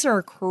guys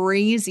are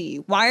crazy.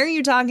 Why are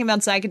you talking about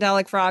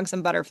psychedelic frogs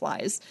and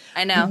butterflies?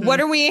 I know. What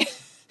are we...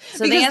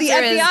 So because the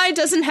FBI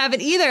doesn't have it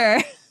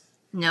either.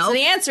 No. So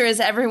the answer is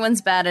everyone's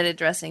bad at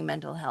addressing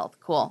mental health.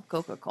 Cool.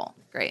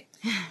 Great.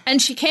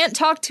 And she can't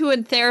talk to a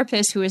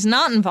therapist who is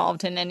not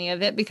involved in any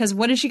of it because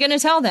what is she going to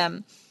tell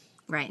them?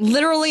 Right.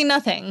 Literally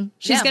nothing.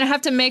 She's going to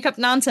have to make up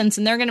nonsense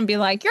and they're going to be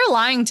like, you're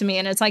lying to me.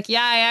 And it's like,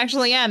 yeah, I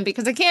actually am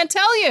because I can't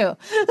tell you.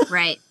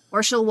 Right.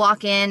 Or she'll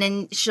walk in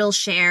and she'll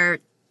share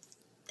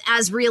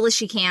as real as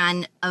she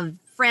can. A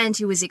friend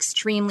who was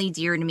extremely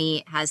dear to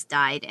me has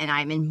died and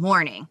I'm in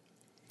mourning.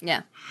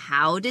 Yeah.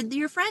 How did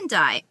your friend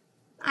die?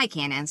 I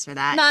can't answer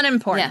that. Not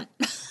important.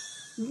 Yeah.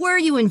 Were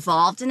you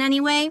involved in any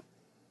way?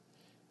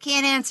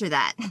 Can't answer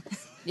that.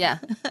 Yeah.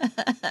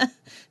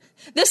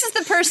 This is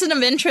the person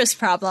of interest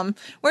problem,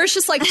 where it's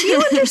just like, do you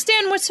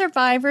understand what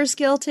survivor's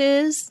guilt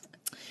is?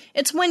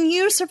 It's when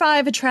you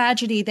survive a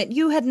tragedy that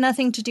you had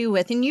nothing to do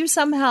with and you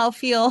somehow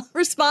feel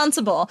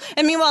responsible.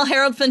 And meanwhile,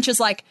 Harold Finch is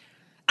like,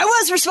 I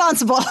was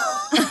responsible.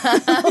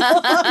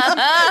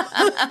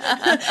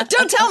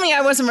 Don't tell me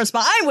I wasn't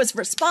responsible. I was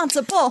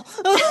responsible.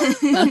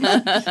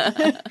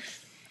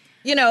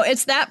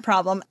 It's that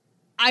problem.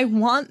 I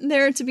want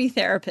there to be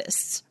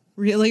therapists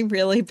really,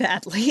 really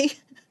badly.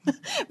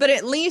 But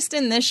at least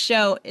in this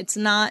show, it's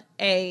not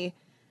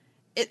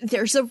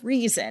there's a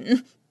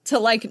reason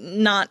to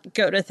not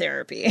go to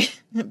therapy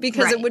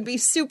because it would be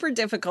super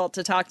difficult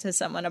to talk to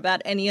someone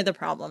about any of the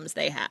problems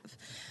they have.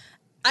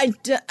 I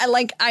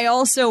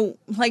also,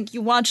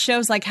 you watch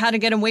shows like How to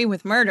Get Away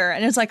with Murder,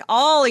 and it's like,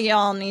 all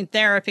y'all need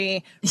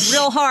therapy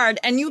real hard,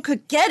 and you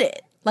could get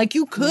it. Like,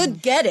 you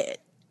could get it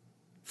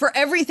for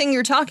everything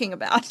you're talking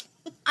about.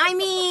 I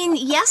mean,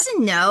 yes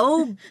and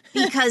no,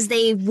 because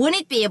they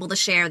wouldn't be able to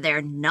share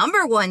their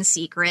number one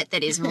secret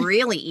that is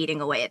really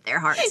eating away at their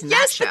hearts in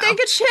that show. Yes, but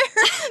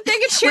they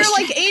could share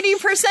like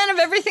 80% of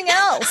everything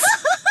else.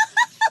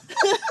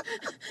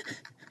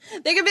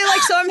 They could be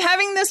like, so I'm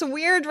having this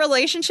weird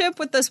relationship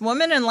with this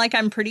woman and like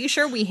I'm pretty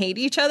sure we hate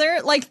each other.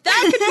 Like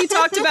that could be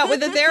talked about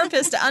with a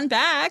therapist to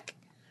unpack.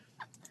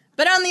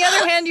 But on the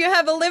other hand, you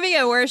have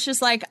Olivia where it's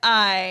just like,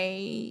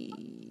 I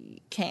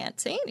can't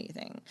say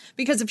anything.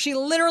 Because if she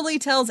literally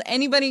tells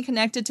anybody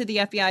connected to the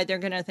FBI, they're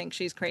going to think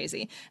she's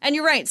crazy. And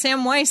you're right,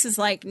 Sam Weiss is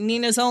like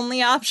Nina's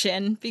only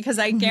option because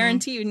I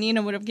guarantee you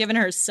Nina would have given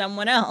her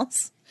someone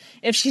else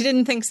if she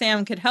didn't think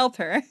Sam could help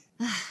her.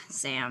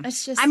 Sam.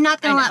 It's just, I'm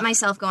not going to let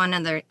myself go on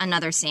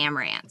another Sam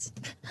rant.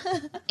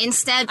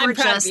 Instead,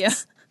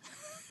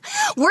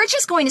 we're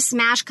just going to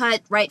smash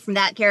cut right from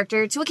that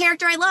character to a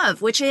character I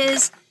love, which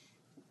is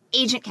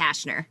Agent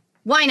Kashner.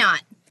 Why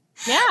not?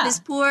 Yeah. This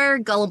poor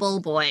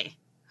gullible boy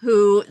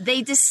who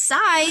they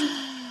decide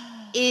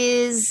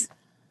is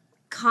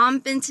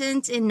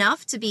competent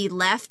enough to be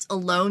left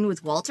alone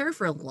with Walter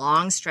for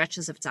long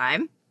stretches of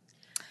time.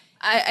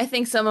 I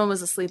think someone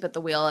was asleep at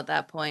the wheel at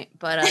that point,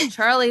 but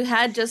Charlie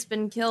had just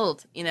been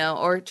killed,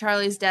 or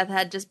Charlie's death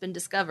had just been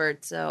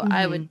discovered. So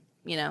I would,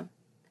 People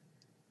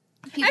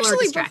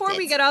Actually, before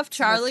we get off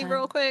Charlie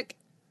real quick,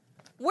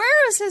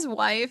 where is his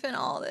wife in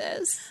all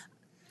this?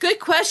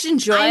 Good question,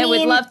 Joy. I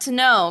would love to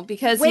know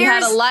because he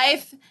had a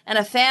life and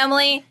a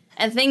family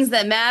and things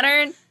that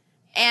mattered,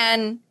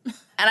 and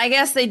I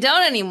guess they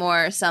don't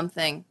anymore or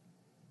something.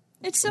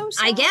 It's so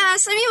sad. I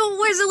guess. I mean,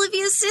 where's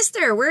Olivia's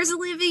sister? Where's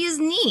Olivia's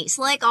niece?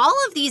 Like, all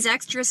of these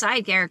extra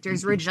side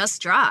characters were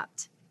just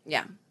dropped.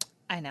 Yeah.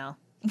 I know.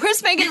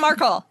 Where's Meghan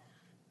Markle?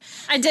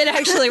 I did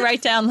actually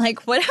write down,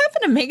 like, what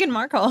happened to Meghan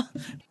Markle?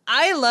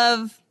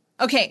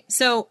 Okay,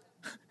 so,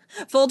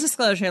 full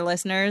disclosure,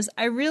 listeners,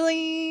 I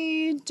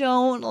really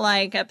don't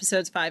like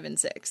episodes 5 and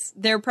 6.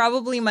 They're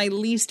probably my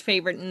least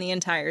favorite in the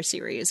entire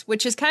series,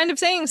 which is kind of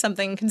saying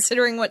something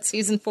considering what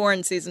season 4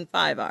 and season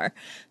 5 are.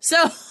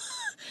 So...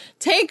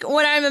 take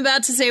what I'm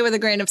about to say with a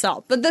grain of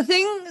salt. But the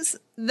things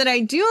that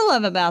I do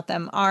love about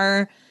them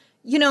are,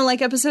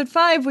 like episode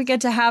 5, we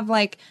get to have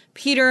like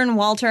Peter and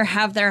Walter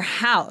have their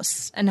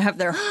house and have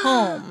their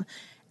home.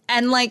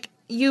 And like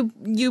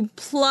you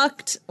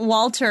plucked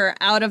Walter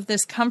out of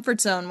this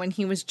comfort zone when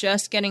he was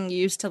just getting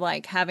used to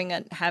like having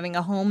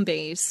a home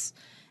base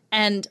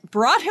and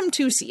brought him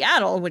to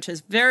Seattle, which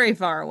is very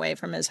far away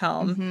from his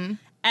home. Mm-hmm.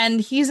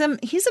 And he's a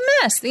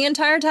mess the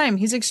entire time.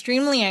 He's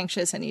extremely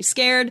anxious and he's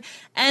scared.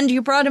 And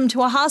you brought him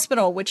to a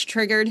hospital, which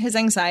triggered his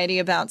anxiety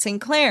about St.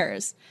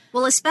 Clair's.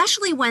 Well,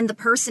 especially when the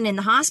person in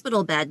the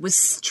hospital bed was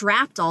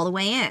strapped all the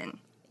way in.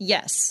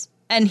 Yes.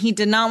 And he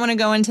did not want to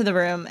go into the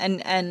room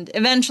and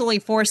eventually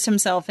forced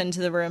himself into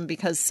the room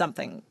because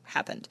something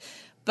happened.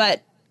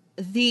 But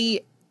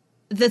the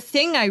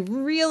thing I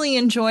really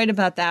enjoyed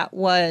about that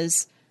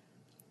was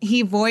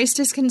he voiced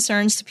his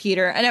concerns to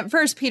Peter. And at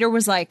first, Peter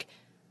was like,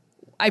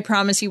 I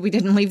promise you we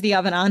didn't leave the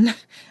oven on.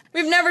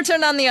 We've never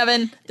turned on the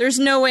oven. There's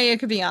no way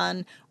it could be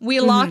on. We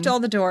locked all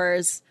the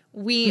doors.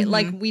 We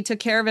took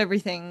care of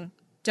everything.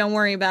 Don't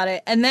worry about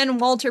it. And then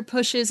Walter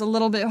pushes a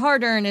little bit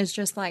harder and is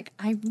just like,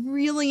 I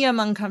really am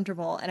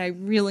uncomfortable and I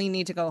really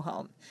need to go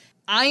home.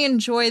 I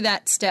enjoy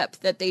that step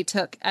that they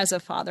took as a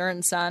father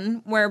and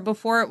son, where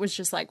before it was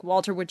just like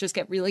Walter would just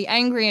get really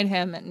angry at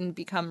him and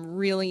become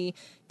really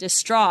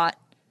distraught.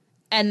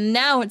 And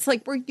now it's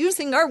like we're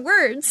using our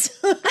words.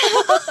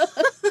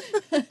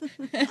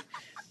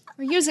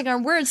 We're using our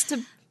words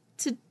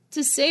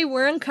to say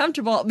we're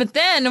uncomfortable. But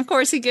then, of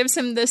course, he gives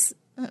him this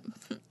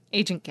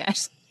Agent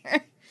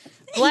Kashner.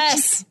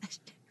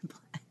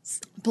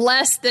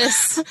 Bless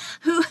this.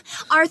 Who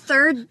our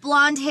third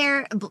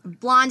blonde-haired,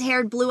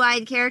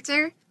 blue-eyed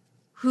character?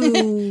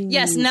 Who?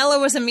 Yes, Nella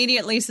was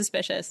immediately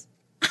suspicious.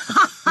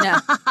 No.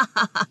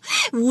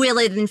 Will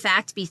it, in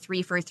fact, be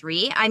 3 for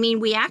 3? I mean,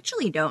 we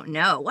actually don't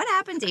know. What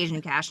happened to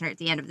Agent Kashner at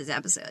the end of this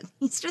episode?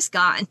 He's just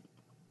gone.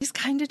 He's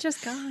kind of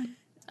just gone.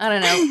 I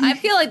don't know. I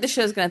feel like the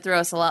show's going to throw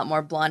us a lot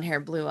more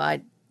blonde-haired,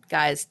 blue-eyed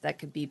guys that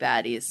could be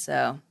baddies,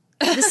 so.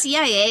 The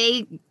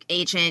CIA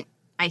agent,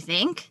 I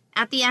think,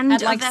 at the end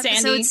of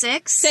episode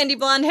 6. Sandy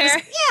blonde hair.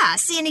 Yeah,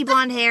 sandy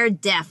blonde hair,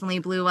 definitely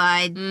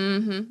blue-eyed.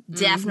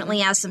 Definitely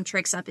has some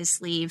tricks up his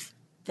sleeve.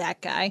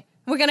 That guy.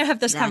 We're going to have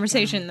this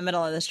conversation in the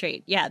middle of the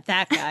street. Yeah,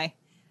 that guy.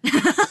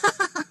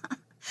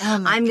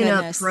 I'm going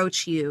to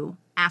approach you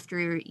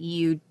after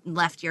you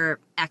left your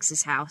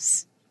ex's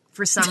house.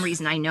 For some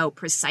reason, I know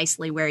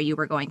precisely where you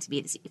were going to be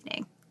this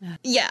evening.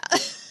 Yeah.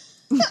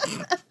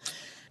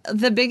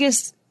 The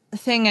biggest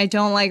thing I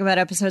don't like about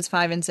episodes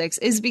 5 and 6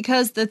 is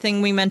because the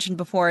thing we mentioned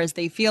before is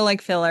they feel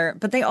like filler,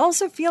 but they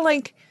also feel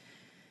like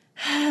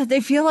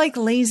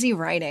lazy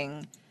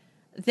writing.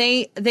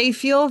 They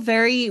feel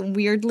very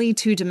weirdly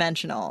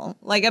two-dimensional.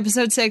 Like,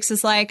 episode 6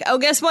 is like, oh,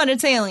 guess what?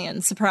 It's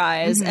aliens.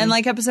 Surprise. Mm-hmm. And,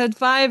 like, episode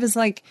 5 is,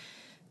 like,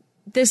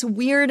 this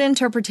weird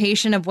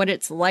interpretation of what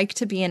it's like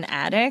to be an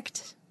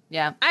addict.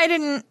 Yeah. I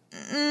don't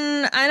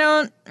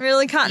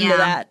really cotton to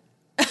that.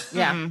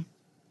 Yeah.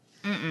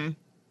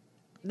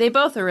 They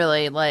both are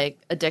really, like,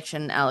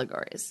 addiction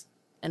allegories,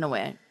 in a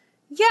way.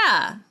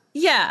 Yeah,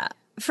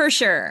 for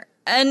sure.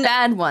 And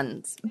Bad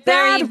ones.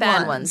 Very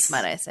bad ones,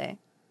 might I say.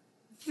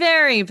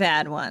 Very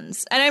bad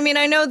ones. And I mean,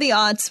 I know the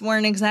aughts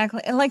weren't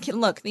exactly, like,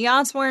 look, the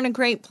aughts weren't a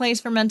great place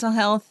for mental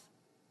health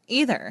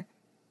either.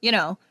 You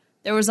know,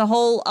 there was a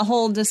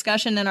whole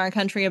discussion in our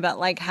country about,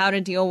 like, how to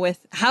deal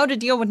with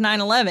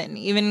 9/11,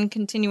 even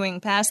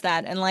continuing past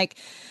that. And, like,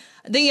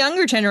 the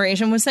younger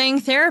generation was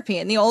saying therapy,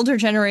 and the older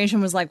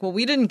generation was like, well,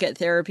 we didn't get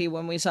therapy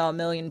when we saw 1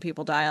 million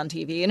people die on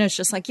TV. And it's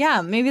just like,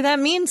 yeah, maybe that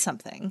means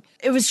something.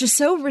 It was just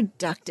so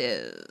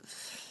reductive,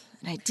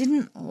 and I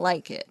didn't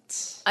like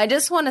it. I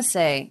just want to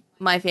say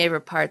my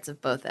favorite parts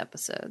of both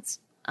episodes.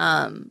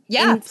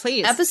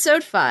 Please.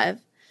 Episode 5,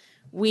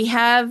 we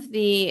have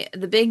the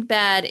big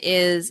bad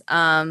is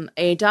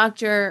a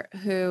doctor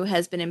who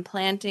has been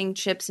implanting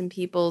chips in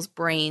people's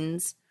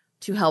brains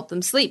to help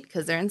them sleep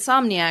because they're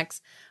insomniacs.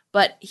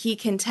 But he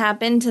can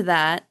tap into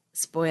that,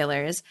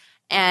 spoilers,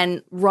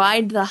 and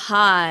ride the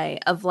high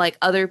of, like,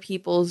 other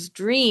people's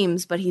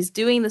dreams. But he's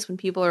doing this when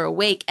people are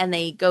awake and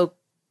they go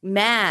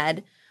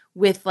mad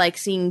with, like,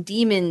 seeing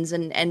demons.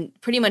 And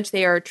pretty much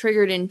they are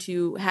triggered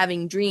into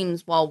having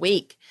dreams while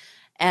awake.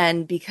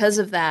 And because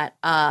of that,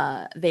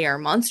 they are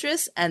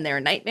monstrous and they're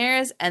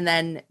nightmares. And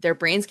then their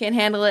brains can't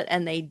handle it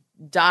and they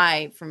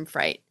die from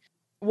fright.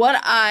 What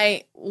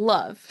I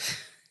love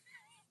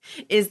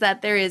is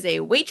that there is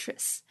a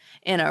waitress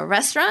in a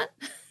restaurant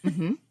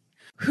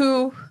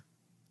who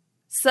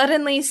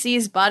suddenly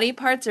sees body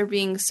parts are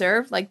being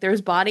served. Like,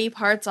 there's body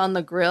parts on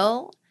the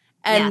grill,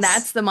 and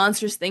that's the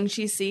monstrous thing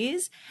she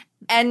sees.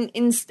 And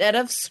instead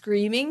of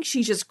screaming,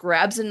 she just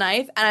grabs a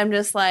knife, and I'm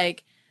just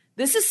like,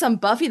 this is some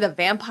Buffy the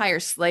Vampire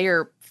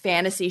Slayer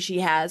fantasy she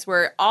has,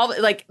 where all,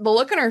 like, the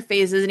look on her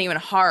face isn't even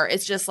horror.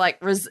 It's just like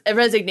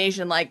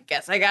resignation, like,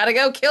 guess I gotta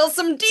go kill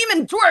some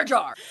demon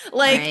jar.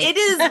 Like, it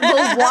is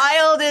the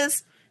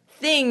wildest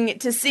thing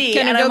to see.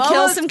 Gonna go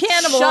kill some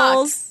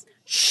cannibals.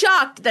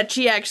 Shocked that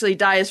she actually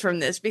dies from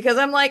this, because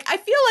I'm like, I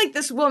feel like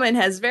this woman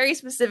has very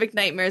specific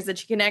nightmares that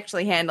she can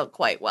actually handle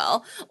quite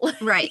well.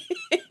 Right.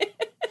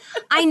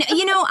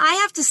 I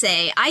have to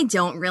say, I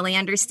don't really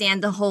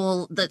understand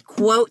the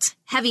quote,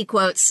 heavy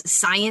quotes,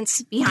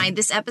 science behind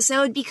this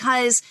episode,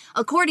 because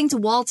according to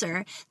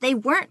Walter, they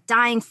weren't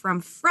dying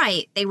from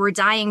fright. They were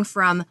dying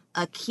from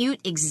acute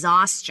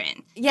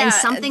exhaustion. Yeah, and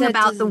something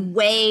about the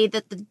way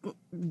that the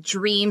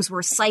dreams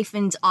were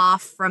siphoned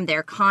off from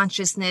their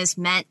consciousness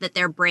meant that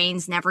their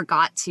brains never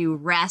got to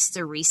rest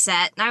or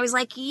reset. And I was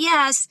like,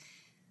 yes,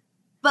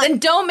 but then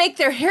don't make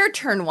their hair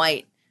turn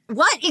white.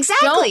 What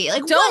exactly?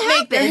 Don't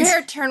make their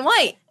hair turn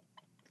white,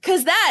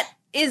 because that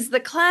is the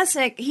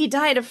classic. He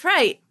died of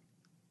fright.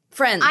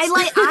 Friends.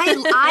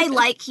 I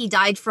like he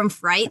died from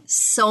fright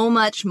so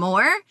much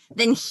more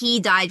than he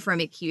died from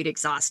acute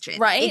exhaustion.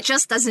 Right? It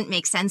just doesn't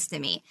make sense to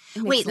me.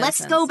 Wait,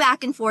 let's go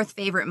back and forth.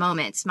 Favorite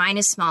moments. Mine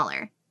is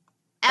smaller.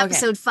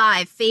 Episode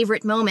 5,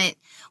 favorite moment,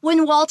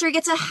 when Walter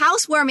gets a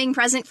housewarming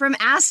present from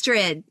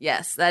Astrid.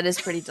 Yes, that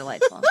is pretty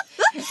delightful.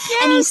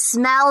 And he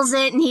smells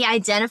it and he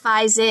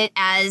identifies it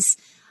as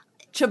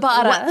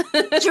ciabatta.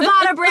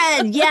 Ciabatta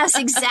bread. Yes,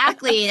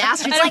 exactly. And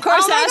Astrid's and like, of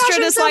course, oh my Astrid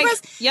gosh, is like,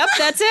 yep,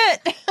 that's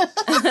it.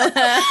 And then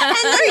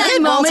that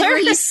moment where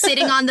he's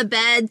sitting on the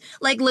bed,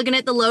 like looking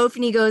at the loaf,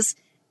 and he goes,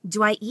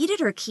 do I eat it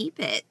or keep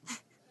it?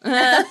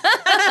 I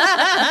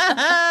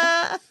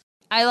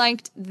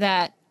liked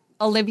that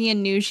Olivia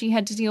knew she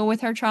had to deal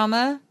with her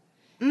trauma,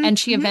 and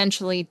she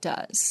eventually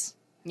does.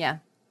 Yeah.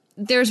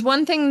 There's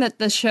one thing that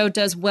the show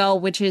does well,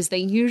 which is they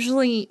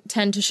usually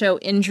tend to show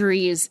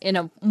injuries in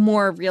a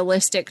more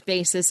realistic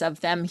basis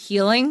of them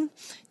healing.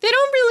 They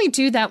don't really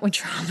do that with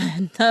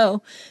trauma,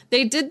 though.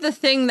 They did the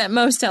thing that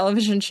most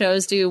television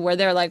shows do, where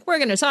they're like, we're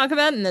going to talk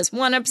about it in this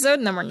one episode,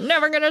 and then we're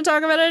never going to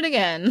talk about it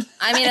again.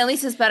 I mean, at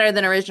least it's better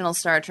than original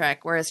Star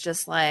Trek, where it's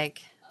just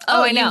like,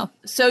 oh, I know.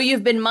 So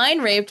you've been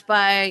mind raped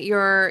by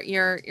your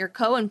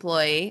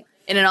co-employee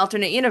in an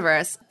alternate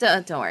universe.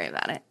 Don't worry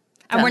about it.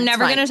 And we're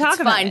never going to talk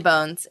about it.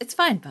 It's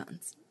fine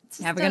bones.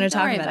 Never going to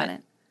talk about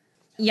it.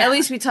 Yeah.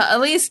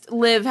 At least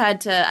Liv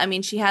had to, I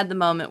mean, she had the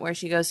moment where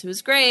she goes to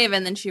his grave,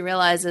 and then she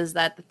realizes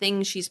that the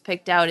thing she's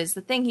picked out is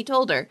the thing he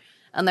told her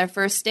on their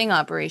first sting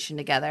operation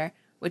together,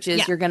 which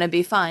is you're going to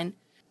be fine.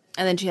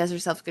 And then she has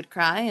herself a good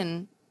cry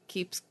and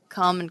keeps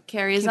calm and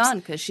carries on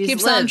because she's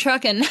keeps Liv. on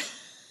trucking.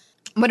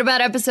 What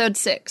about episode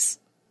 6?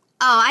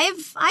 Oh, I have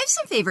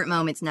some favorite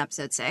moments in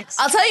episode 6.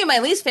 I'll tell you my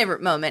least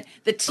favorite moment.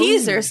 The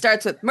teaser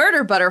starts with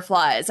murder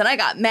butterflies, and I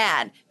got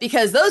mad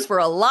because those were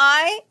a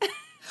lie.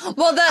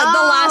 Well, the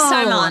last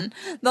time on.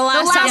 The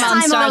last time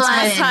on starts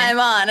last time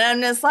on. And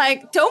I'm just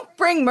like, don't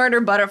bring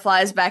murder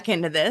butterflies back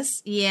into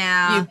this.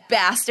 Yeah. You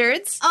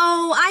bastards.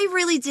 Oh, I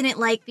really didn't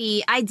like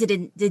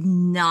did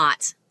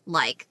not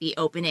like the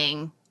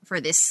opening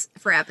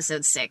for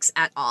episode 6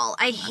 at all.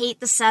 I hate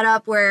the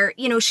setup where,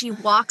 she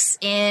walks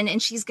in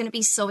and she's going to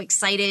be so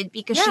excited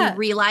because she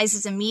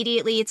realizes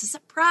immediately it's a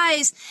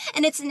surprise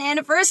and it's an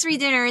anniversary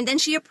dinner, and then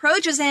she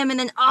approaches him and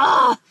then,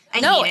 I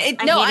hate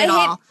it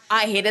all.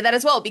 I hated that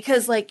as well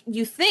because, like,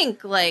 you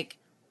think, like,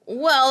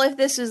 well, if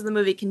this is the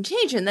movie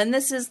Contagion, then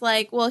this is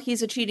like, well,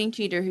 he's a cheating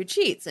cheater who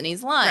cheats and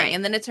he's lying. Right.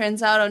 And then it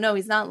turns out, oh, no,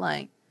 he's not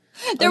lying.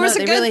 There was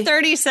a good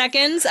 30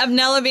 seconds of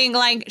Nella being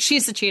like,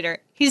 she's a cheater.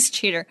 He's a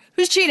cheater.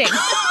 Who's cheating?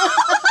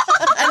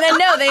 And then,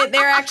 no,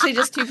 they're actually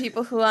just two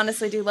people who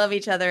honestly do love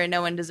each other and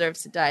no one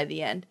deserves to die at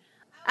the end.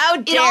 How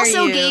dare you? It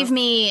also gave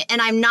me,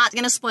 and I'm not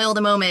going to spoil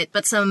the moment,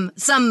 but some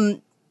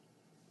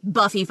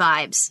Buffy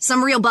vibes.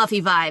 Some real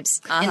Buffy vibes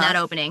in that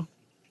opening.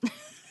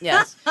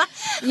 Yes.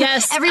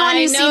 Yes. Everyone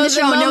who's seen the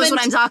show knows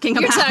what I'm talking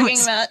about. You're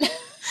talking about.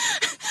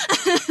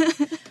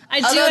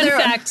 I do, in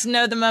fact,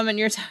 know the moment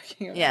you're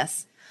talking about.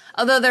 Yes.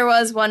 Although there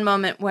was one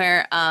moment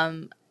where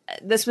I'm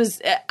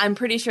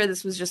pretty sure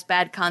this was just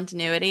bad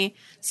continuity.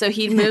 So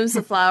he moves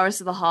the flowers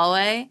to the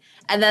hallway,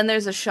 and then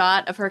there's a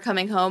shot of her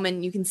coming home,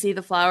 and you can see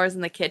the flowers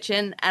in the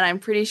kitchen. And I'm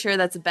pretty sure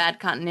that's a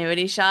bad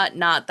continuity shot,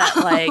 not that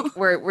like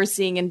we're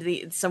seeing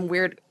into some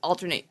weird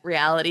alternate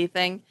reality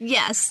thing.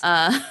 Yes.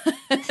 But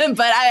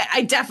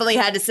I definitely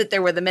had to sit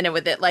there with a minute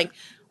with it. Like,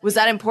 was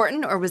that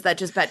important or was that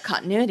just bad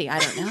continuity? I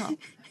don't know.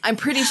 I'm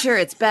pretty sure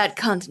it's bad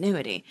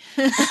continuity.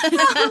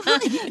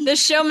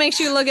 This show makes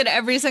you look at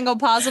every single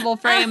possible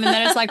frame, and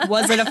then it's like,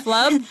 was it a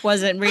flub?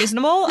 Was it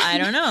reasonable? I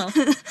don't know.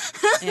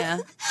 Yeah.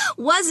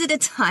 Was it a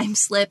time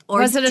slip,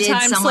 or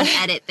did someone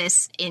edit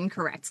this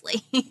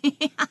incorrectly?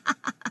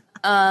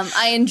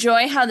 I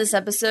enjoy how this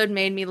episode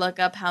made me look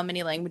up how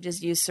many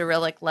languages use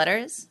Cyrillic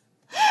letters.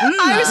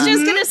 I was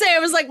just going to say, I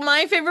was like,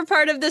 my favorite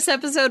part of this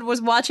episode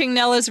was watching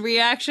Nella's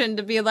reaction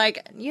to be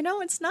like,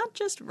 it's not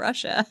just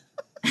Russia.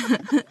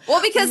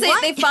 Well, because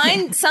they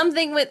find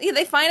something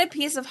they find a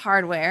piece of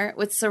hardware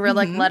with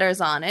Cyrillic letters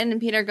on it, and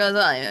Peter goes,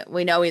 oh,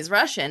 we know he's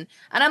Russian.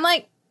 And I'm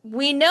like,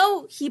 we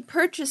know he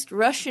purchased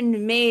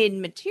Russian-made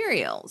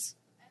materials.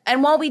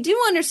 And while we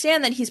do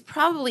understand that he's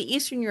probably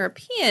Eastern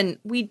European,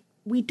 we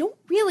don't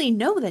really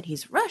know that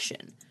he's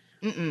Russian.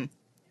 Mm-mm.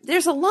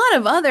 There's a lot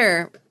of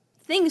other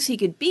things he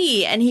could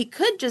be, and he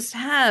could just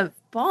have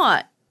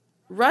bought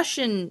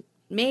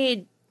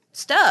Russian-made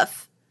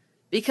stuff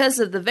because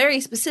of the very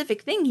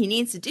specific thing he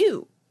needs to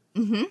do.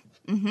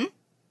 Mm-hmm. Mm-hmm.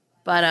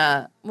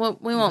 But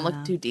we won't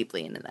look too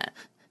deeply into that.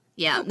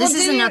 Yeah, this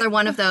is another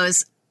one of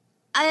those,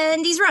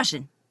 and he's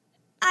Russian,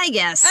 I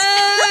guess.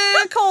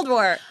 Cold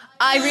War.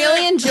 I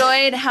really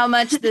enjoyed how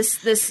much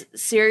this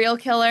serial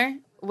killer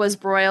was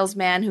Broyles'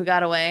 man who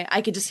got away.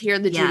 I could just hear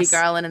the Judy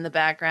Garland in the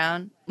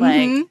background,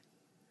 like,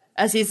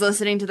 as he's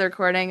listening to the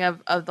recording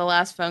of the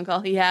last phone call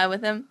he had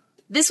with him.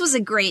 This was a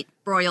great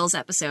Broyles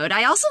episode.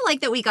 I also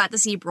like that we got to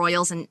see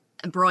Broyles and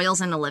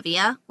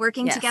Olivia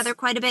working together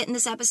quite a bit in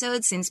this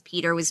episode, since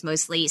Peter was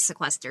mostly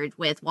sequestered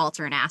with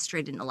Walter and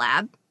Astrid in the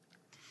lab.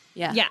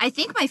 Yeah. I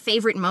think my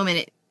favorite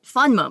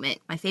fun moment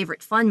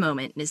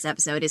in this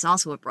episode is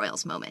also a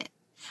Broyles moment,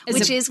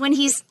 which is when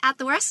he's at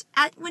the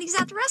restaurant.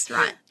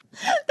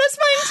 That's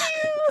mine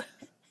too.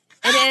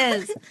 It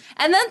is.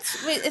 And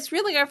it's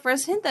really our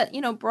first hint that,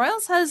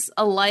 Broyles has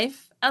a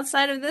life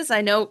outside of this.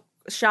 I know,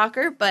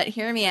 shocker, but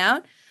hear me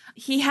out.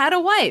 He had a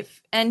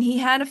wife and he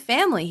had a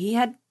family. He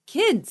had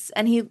kids,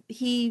 and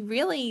he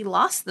really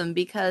lost them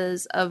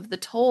because of the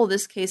toll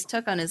this case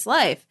took on his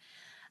life.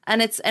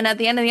 And at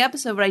the end of the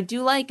episode, what I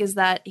do like is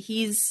that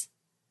he's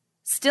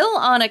still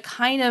on a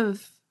kind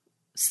of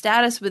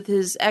status with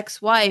his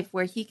ex-wife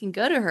where he can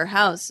go to her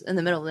house in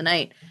the middle of the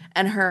night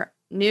and her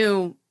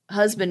new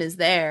husband is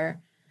there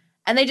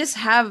and they just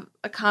have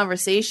a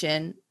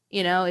conversation.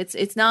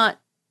 It's not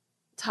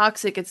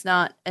toxic, it's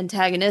not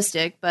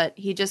antagonistic, but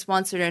he just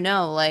wants her to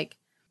know, like,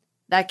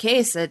 that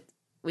case, that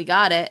we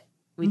got it.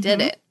 We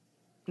did it,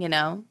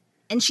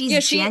 And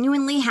she's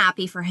genuinely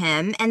happy for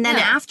him. And then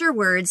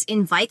afterwards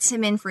invites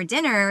him in for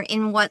dinner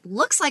in what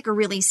looks like a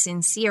really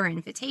sincere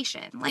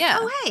invitation. Like,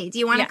 oh, hey, do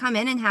you want to come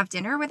in and have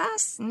dinner with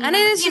us? And it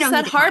is just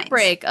that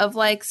heartbreak of,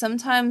 like,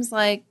 sometimes,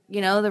 like,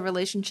 the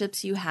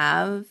relationships you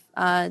have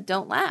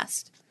don't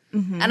last.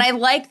 Mm-hmm. And I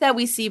like that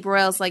we see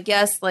Broyles, like,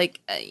 yes, like,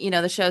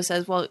 the show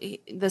says, well,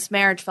 this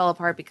marriage fell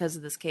apart because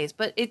of this case.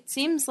 But it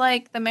seems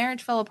like the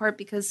marriage fell apart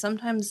because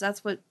sometimes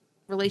that's what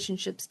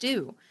relationships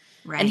do.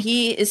 Right. And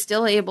he is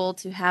still able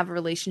to have a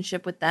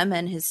relationship with them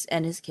and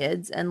his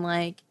kids. And,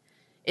 like,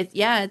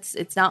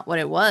 it's not what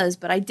it was.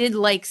 But I did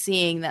like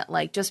seeing that,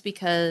 like, just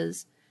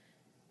because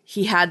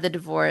he had the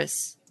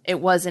divorce, it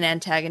wasn't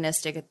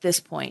antagonistic at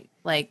this point.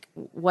 Like,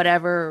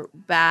 whatever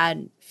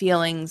bad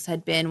feelings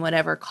had been,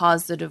 whatever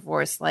caused the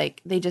divorce,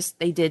 like,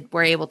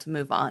 were able to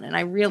move on. And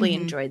I really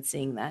enjoyed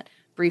seeing that,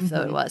 brief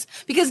though it was.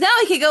 Because now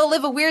he could go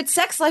live a weird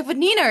sex life with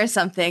Nina or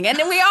something. And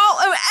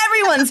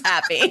everyone's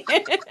happy.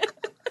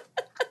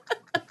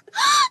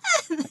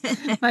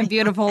 My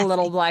beautiful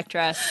little black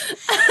dress.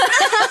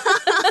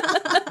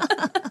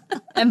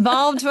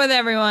 Involved with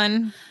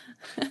everyone.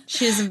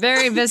 She has a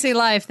very busy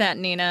life, that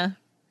Nina.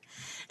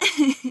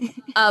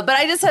 But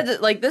I just had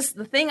to, like, this,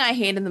 the thing I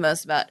hated the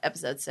most about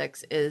episode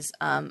 6 is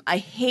I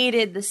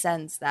hated the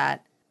sense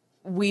that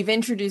we've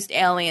introduced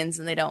aliens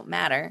and they don't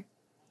matter.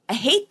 I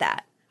hate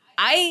that.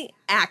 I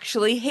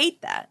actually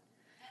hate that.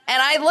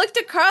 And I looked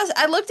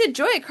at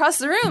Joy across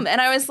the room and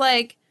I was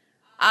like,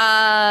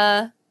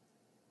 I'm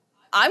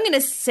going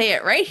to say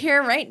it right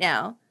here, right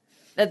now,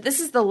 that this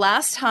is the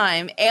last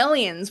time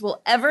aliens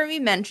will ever be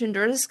mentioned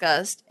or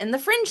discussed in the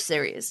Fringe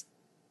series.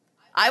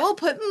 I will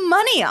put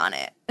money on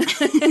it.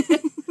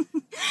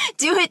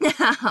 Do it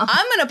now.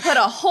 I'm going to put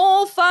a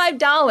whole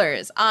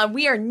 $5 on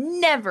we are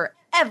never,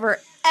 ever,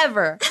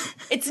 ever,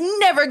 it's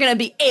never going to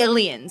be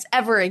aliens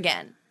ever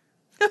again.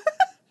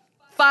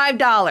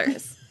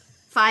 $5.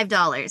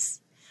 $5.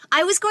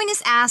 I was going to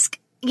ask,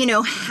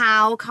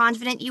 how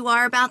confident you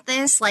are about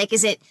this. Like,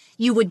 is it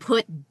you would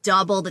put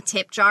double the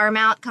tip jar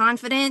amount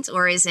confident,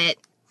 or is it...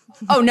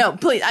 Oh, no,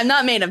 please. I'm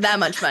not made of that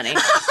much money.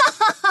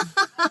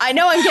 I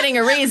know I'm getting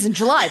a raise in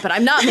July, but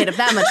I'm not made of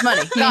that much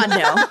money. God,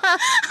 no.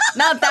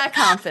 Not that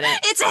confident.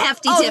 It's a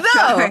hefty tip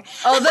jar.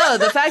 Although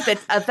the fact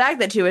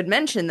that you had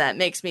mentioned that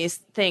makes me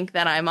think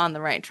that I'm on the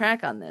right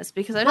track on this,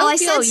 because I don't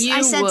feel you would.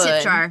 I said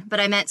tip jar,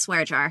 but I meant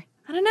swear jar.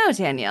 I don't know,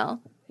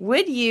 Danielle.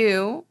 Would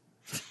you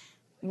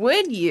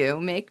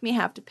make me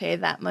have to pay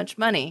that much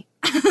money?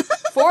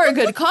 For a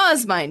good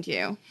cause, mind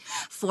you.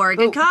 For a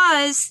good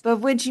cause. But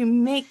would you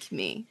make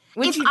me?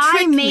 If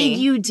I made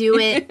you do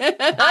it,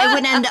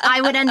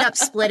 I would end up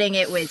splitting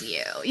it with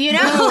you.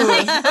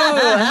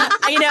 I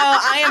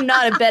am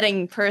not a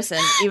betting person,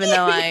 even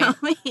though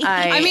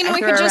I mean,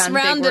 we could just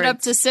round it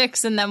up to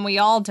 6 and then we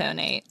all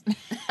donate.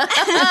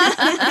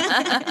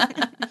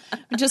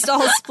 We just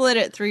all split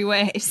it 3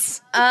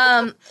 ways.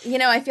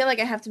 I feel like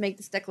I have to make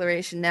this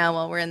declaration now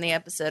while we're in the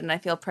episode, and I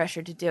feel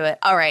pressured to do it.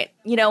 All right,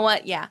 you know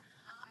what? Yeah,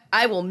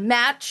 I will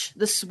match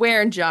the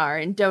swear jar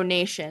in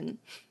donation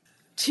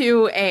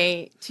to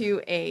a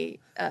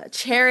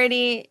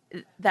charity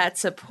that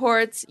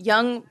supports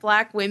young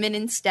Black women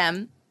in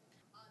STEM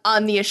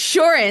on the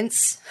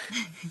assurance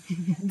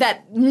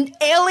that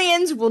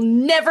aliens will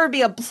never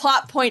be a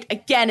plot point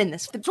again in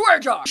this swear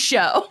jar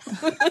show.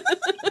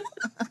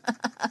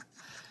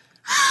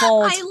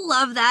 Bold. I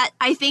love that.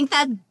 I think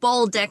that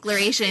bold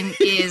declaration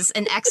is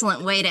an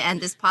excellent way to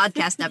end this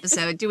podcast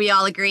episode. Do we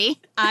all agree?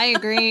 I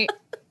agree.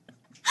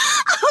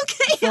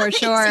 Okay. For amazing.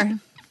 sure.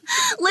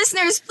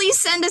 Listeners, please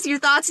send us your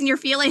thoughts and your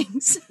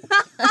feelings.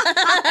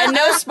 And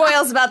no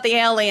spoils about the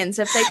aliens.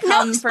 If they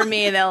come for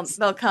me, they'll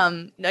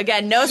come.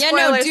 Again, no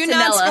spoilers do to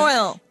not Nella.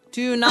 spoil.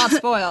 Do not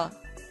spoil.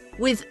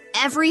 With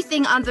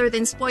everything other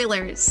than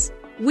spoilers,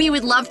 we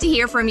would love to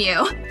hear from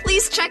you.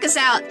 Please check us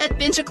out at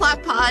Binge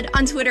O'Clock Pod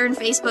on Twitter and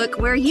Facebook,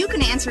 where you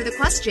can answer the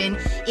question,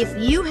 if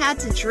you had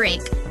to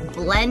drink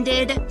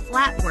blended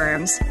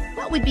flatworms,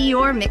 what would be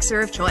your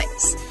mixer of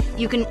choice?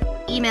 You can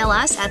email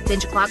us at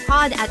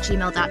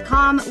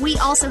bingeoclockpod@gmail.com. We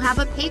also have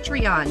a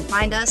Patreon.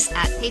 Find us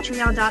at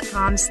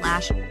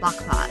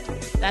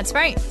patreon.com/blockpod. That's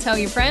right. Tell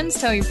your friends,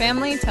 tell your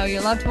family, tell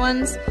your loved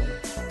ones,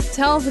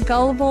 tell the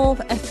gullible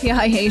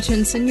FBI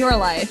agents in your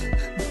life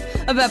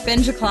about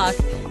Binge O'Clock,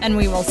 and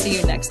we will see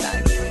you next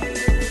time.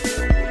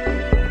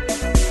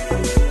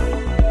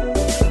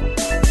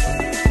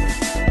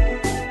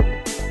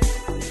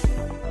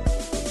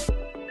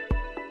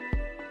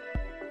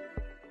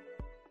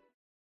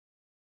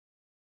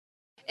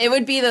 It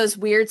would be those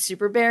weird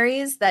super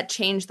berries that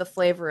change the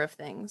flavor of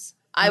things.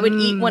 I would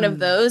eat one of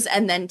those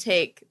and then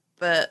take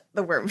the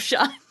worm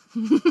shot.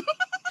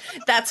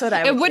 That's what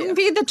I would do. It wouldn't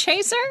be the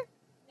chaser?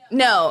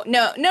 No.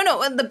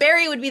 The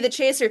berry would be the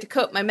chaser to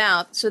coat my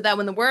mouth so that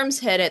when the worms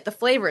hit it, the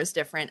flavor is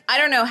different. I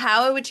don't know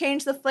how it would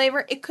change the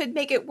flavor. It could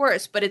make it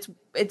worse, but it's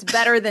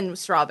better than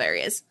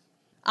strawberries.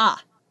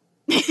 Ah.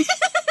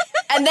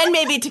 And then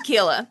maybe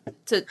tequila.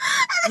 I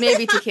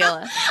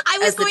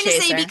was going to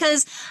say,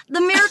 because the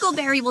miracle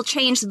berry will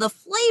change the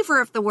flavor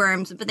of the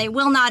worms, but they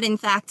will not, in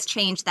fact,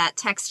 change that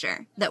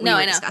texture that we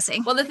were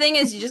discussing. Well, the thing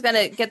is, you just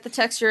gotta get the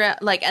texture out,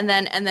 and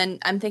then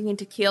I'm thinking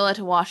tequila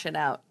to wash it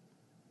out.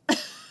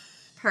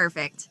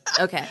 Perfect.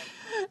 Okay.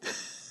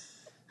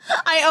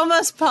 I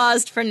almost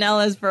paused for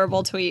Nella's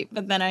verbal tweet,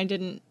 but then I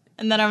didn't.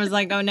 And then I was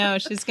like, oh no,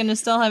 she's going to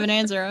still have an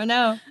answer. Oh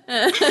no.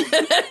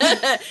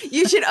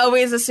 You should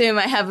always assume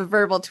I have a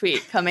verbal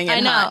tweet coming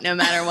in hot, no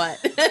matter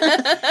what.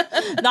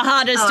 The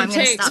hottest it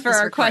takes for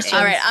our questions.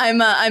 All right,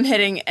 I'm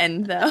hitting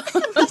end though.